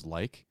what that was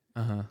like.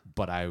 Uh-huh.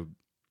 But I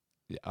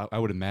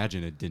would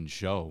imagine it didn't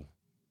show.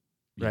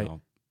 You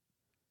know,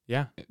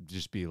 yeah.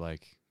 Just be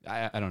like,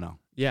 I don't know.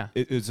 Yeah.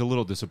 It's a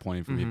little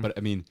disappointing for me. But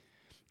I mean,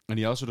 and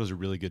he also does a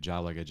really good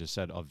job, like I just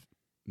said, of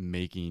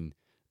making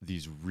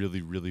these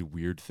really, really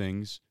weird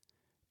things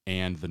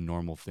and the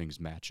normal things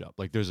match up.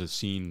 Like there's a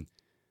scene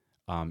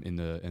in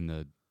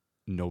the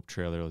Nope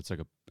trailer. It's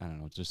like I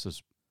don't know, just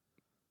this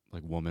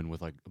like woman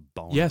with like a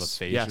bone of a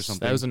face or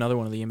something. That was another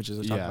one of the images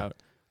I talked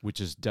about. Which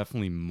is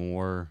definitely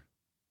more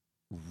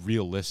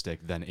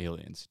realistic than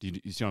Aliens. Do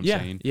you see what I'm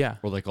saying? Yeah.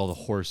 Or like all the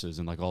horses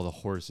and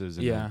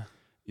the,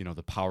 you know,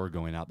 the power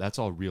going out. That's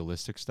all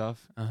realistic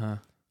stuff. Uh-huh.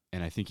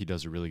 And I think he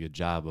does a really good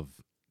job of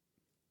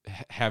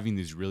having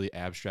these really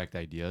abstract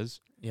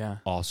ideas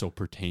also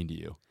pertain to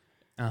you.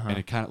 Uh-huh. And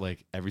it kind of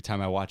like every time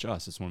I watch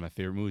Us, it's one of my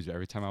favorite movies. But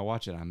every time I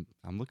watch it, I'm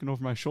looking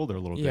over my shoulder a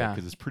little bit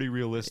because it's pretty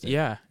realistic.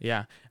 Yeah,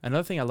 yeah.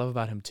 Another thing I love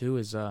about him too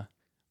is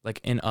like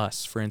in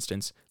Us, for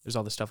instance, there's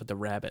all the stuff with the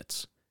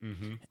rabbits,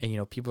 and you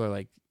know, people are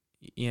like,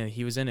 you know,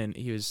 he was,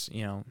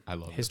 you know, I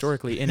love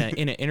historically in an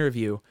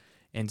interview,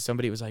 and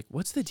somebody was like,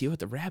 "What's the deal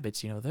with the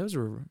rabbits? You know, those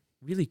were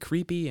really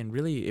creepy and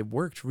really it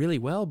worked really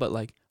well, but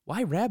like,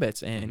 why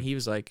rabbits?" And he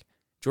was like,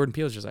 Jordan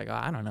Peele's just like, "Oh,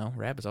 I don't know,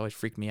 rabbits always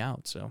freaked me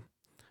out, so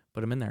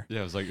put them in there."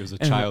 Yeah, it was a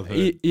childhood.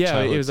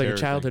 It was like a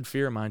childhood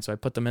fear of mine, so I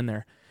put them in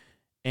there,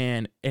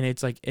 and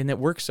it's like, and it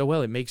works so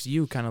well. It makes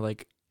you kind of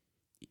like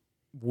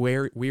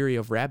weary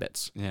of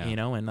rabbits, you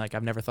know, and like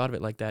I've never thought of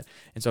it like that,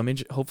 and so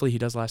hopefully he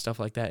does a lot of stuff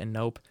like that in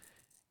Nope.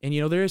 And,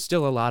 you know, there is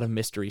still a lot of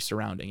mystery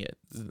surrounding it.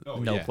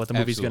 What the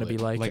movie's going to be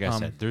like. Like I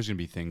said, there's going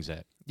to be things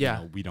that you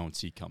know, we don't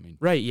see coming.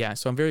 Right, yeah.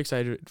 So I'm very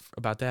excited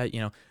about that.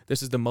 You know,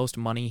 this is the most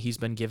money he's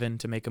been given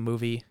to make a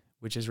movie,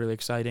 which is really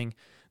exciting.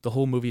 The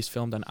whole movie's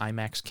filmed on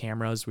IMAX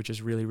cameras, which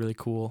is really, really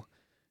cool.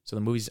 So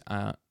the movie's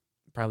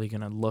probably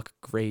going to look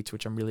great,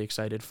 which I'm really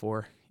excited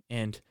for.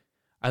 And,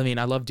 I mean,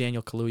 I love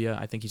Daniel Kaluuya.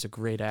 I think he's a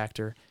great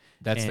actor.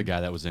 That's the guy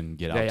that was in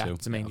Get Out, too. Yeah,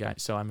 it's the main guy.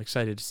 So I'm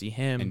excited to see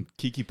him. And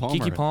Keke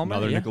Palmer,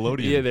 another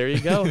Nickelodeon. Yeah, there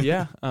you go.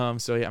 Yeah.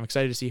 So yeah, I'm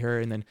excited to see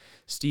her. And then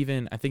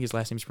Steven, I think his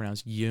last name is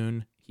pronounced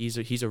Yeun.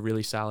 He's a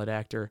really solid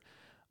actor.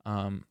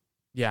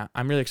 Yeah,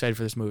 I'm really excited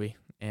for this movie.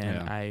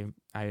 And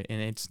and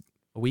it's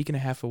a week and a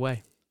half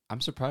away.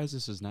 I'm surprised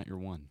this is not your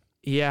one.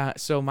 Yeah.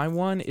 So my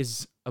one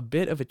is a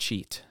bit of a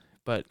cheat,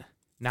 but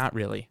not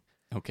really.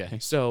 Okay.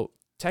 So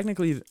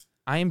technically,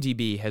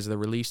 IMDb has the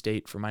release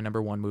date for my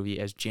number one movie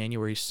as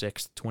January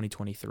 6th,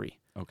 2023.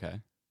 Okay.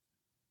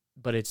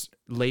 But it's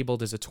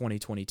labeled as a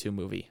 2022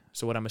 movie.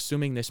 So what I'm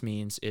assuming this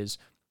means is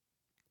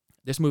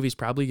this movie's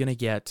probably going to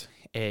get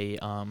a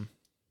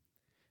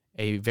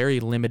very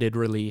limited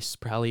release,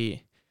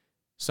 probably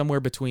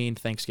somewhere between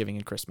Thanksgiving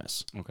and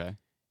Christmas. Okay.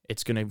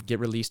 It's going to get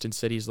released in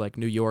cities like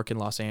New York and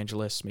Los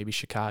Angeles, maybe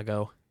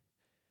Chicago.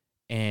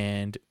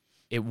 And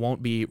it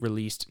won't be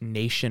released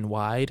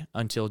nationwide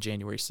until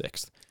January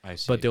 6th. I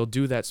see. But they'll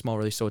do that small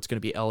release, so it's going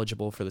to be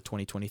eligible for the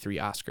 2023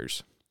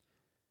 Oscars.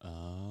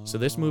 So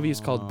this movie is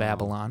called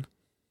Babylon.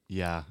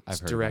 Yeah, I've heard it.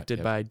 It's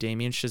directed by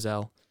Damien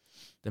Chazelle,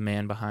 the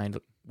man behind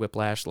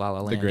Whiplash, La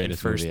La Land, the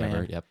greatest and First movie Man.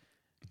 Ever. Yep.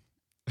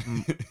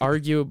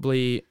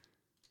 Arguably,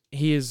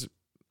 he is,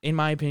 in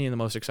my opinion, the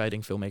most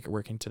exciting filmmaker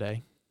working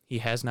today. He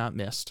has not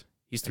missed.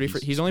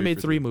 He's only made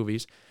three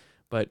movies,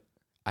 but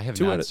I have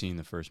not seen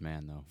The First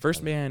Man though.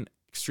 First Man,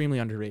 extremely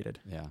underrated.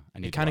 Yeah,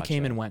 it kind of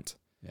came and went.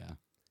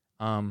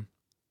 Yeah.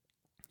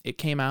 It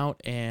came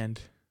out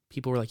and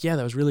people were like, "Yeah,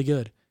 that was really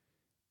good,"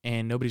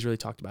 and nobody's really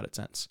talked about it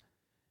since.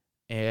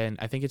 And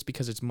I think it's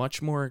because it's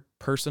much more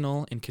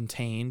personal and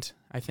contained,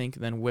 I think,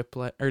 than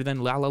than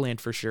La La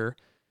Land for sure.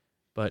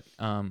 But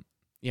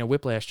you know,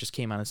 Whiplash just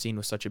came on the scene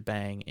with such a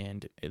bang,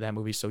 and that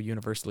movie's so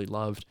universally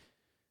loved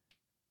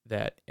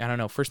that I don't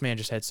know. First Man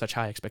just had such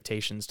high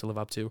expectations to live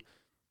up to,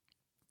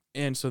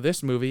 and so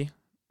this movie,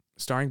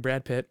 starring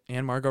Brad Pitt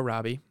and Margot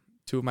Robbie,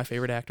 two of my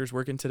favorite actors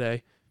working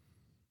today.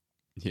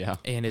 Yeah.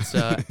 And it's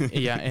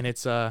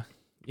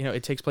you know,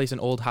 it takes place in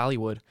old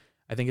Hollywood.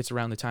 I think it's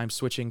around the time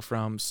switching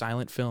from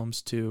silent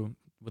films to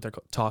what they're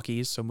called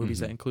talkies, so movies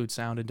that include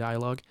sound and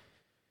dialogue.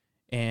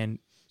 And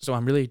so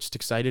I'm really just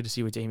excited to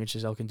see what Damien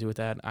Chazelle can do with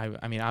that.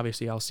 I mean,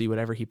 obviously I'll see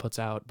whatever he puts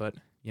out, but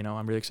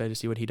I'm really excited to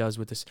see what he does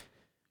with this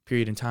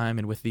period in time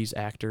and with these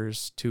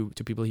actors, to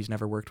people he's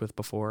never worked with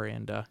before.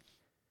 And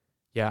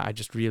I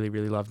just really,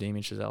 really love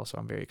Damien Chazelle, so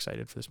I'm very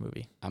excited for this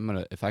movie.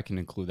 If I can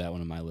include that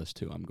one in my list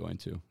too, I'm going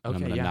to. And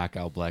I'm gonna knock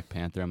out Black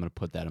Panther. I'm gonna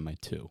put that in my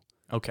 2.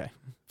 Okay,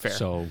 fair.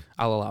 So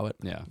I'll allow it.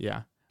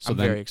 Yeah. So I'm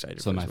very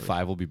excited. So my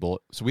 5 will be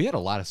Bullet. So we had a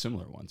lot of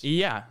similar ones.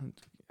 Yeah,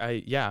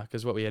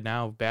 because what we had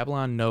now: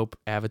 Babylon, Nope,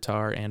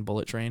 Avatar, and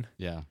Bullet Train.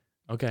 Yeah.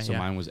 Okay. So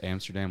mine was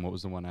Amsterdam. What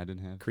was the one I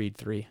didn't have? Creed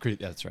 3. Creed.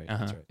 That's right.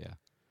 That's right. Yeah.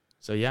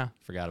 So yeah,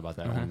 forgot about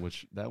that one.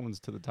 Which that one's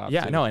to the top.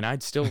 Yeah, too. no, and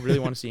I'd still really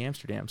want to see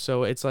Amsterdam.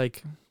 So it's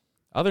like,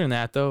 other than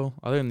that though,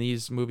 other than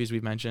these movies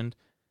we've mentioned,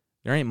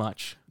 there ain't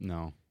much.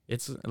 No.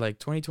 It's like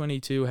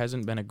 2022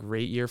 hasn't been a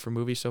great year for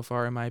movies so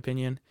far, in my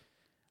opinion.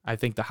 I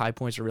think the high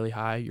points are really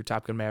high. Your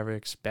Top Gun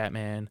Mavericks,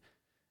 Batman,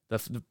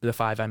 the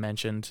 5 I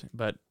mentioned.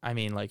 But I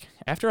mean, like,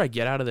 after I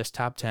get out of this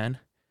top 10,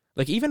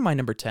 like even my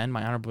number 10,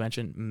 my honorable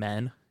mention,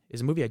 Men,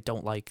 is a movie I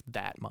don't like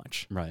that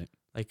much. Right.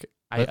 Like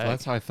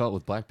that's how I felt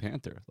with Black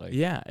Panther. Like,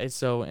 yeah, I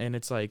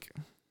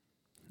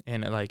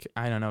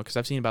don't know, because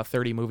I've seen about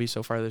 30 movies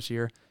so far this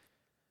year,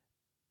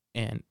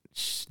 and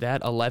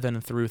that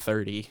 11 through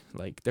 30,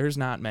 like, there's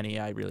not many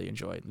I really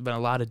enjoyed. There's been a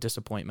lot of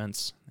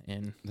disappointments.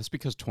 And that's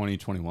because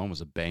 2021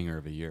 was a banger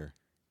of a year.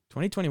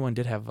 2021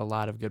 did have a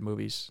lot of good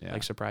movies,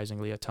 like,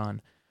 surprisingly a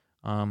ton.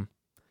 So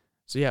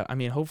yeah, I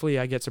mean, hopefully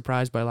I get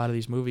surprised by a lot of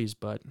these movies,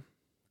 but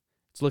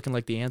it's looking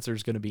like the answer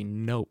is going to be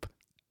nope.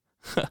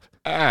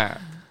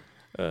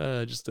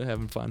 Just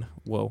having fun.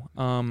 Whoa.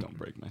 Don't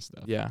break my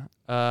stuff. Yeah.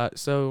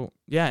 So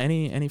yeah,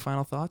 any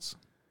final thoughts?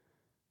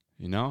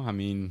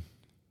 I'm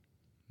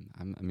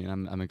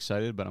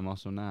excited, but I'm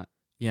also not.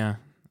 Yeah.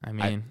 I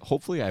mean,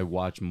 hopefully I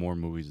watch more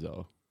movies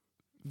though.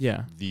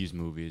 Yeah. These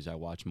movies I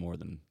watch more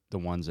than the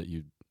ones that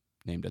you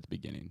named at the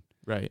beginning.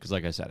 Right. Because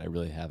like I said, I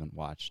really haven't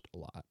watched a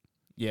lot.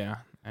 Yeah.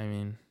 I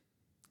mean,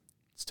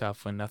 it's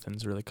tough when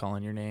nothing's really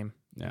calling your name.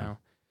 Yeah. You know?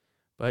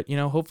 But,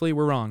 hopefully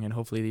we're wrong, and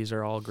hopefully these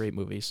are all great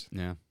movies.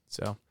 Yeah.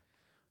 So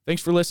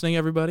thanks for listening,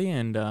 everybody,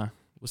 and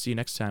we'll see you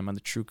next time on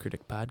the True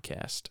Critic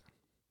Podcast.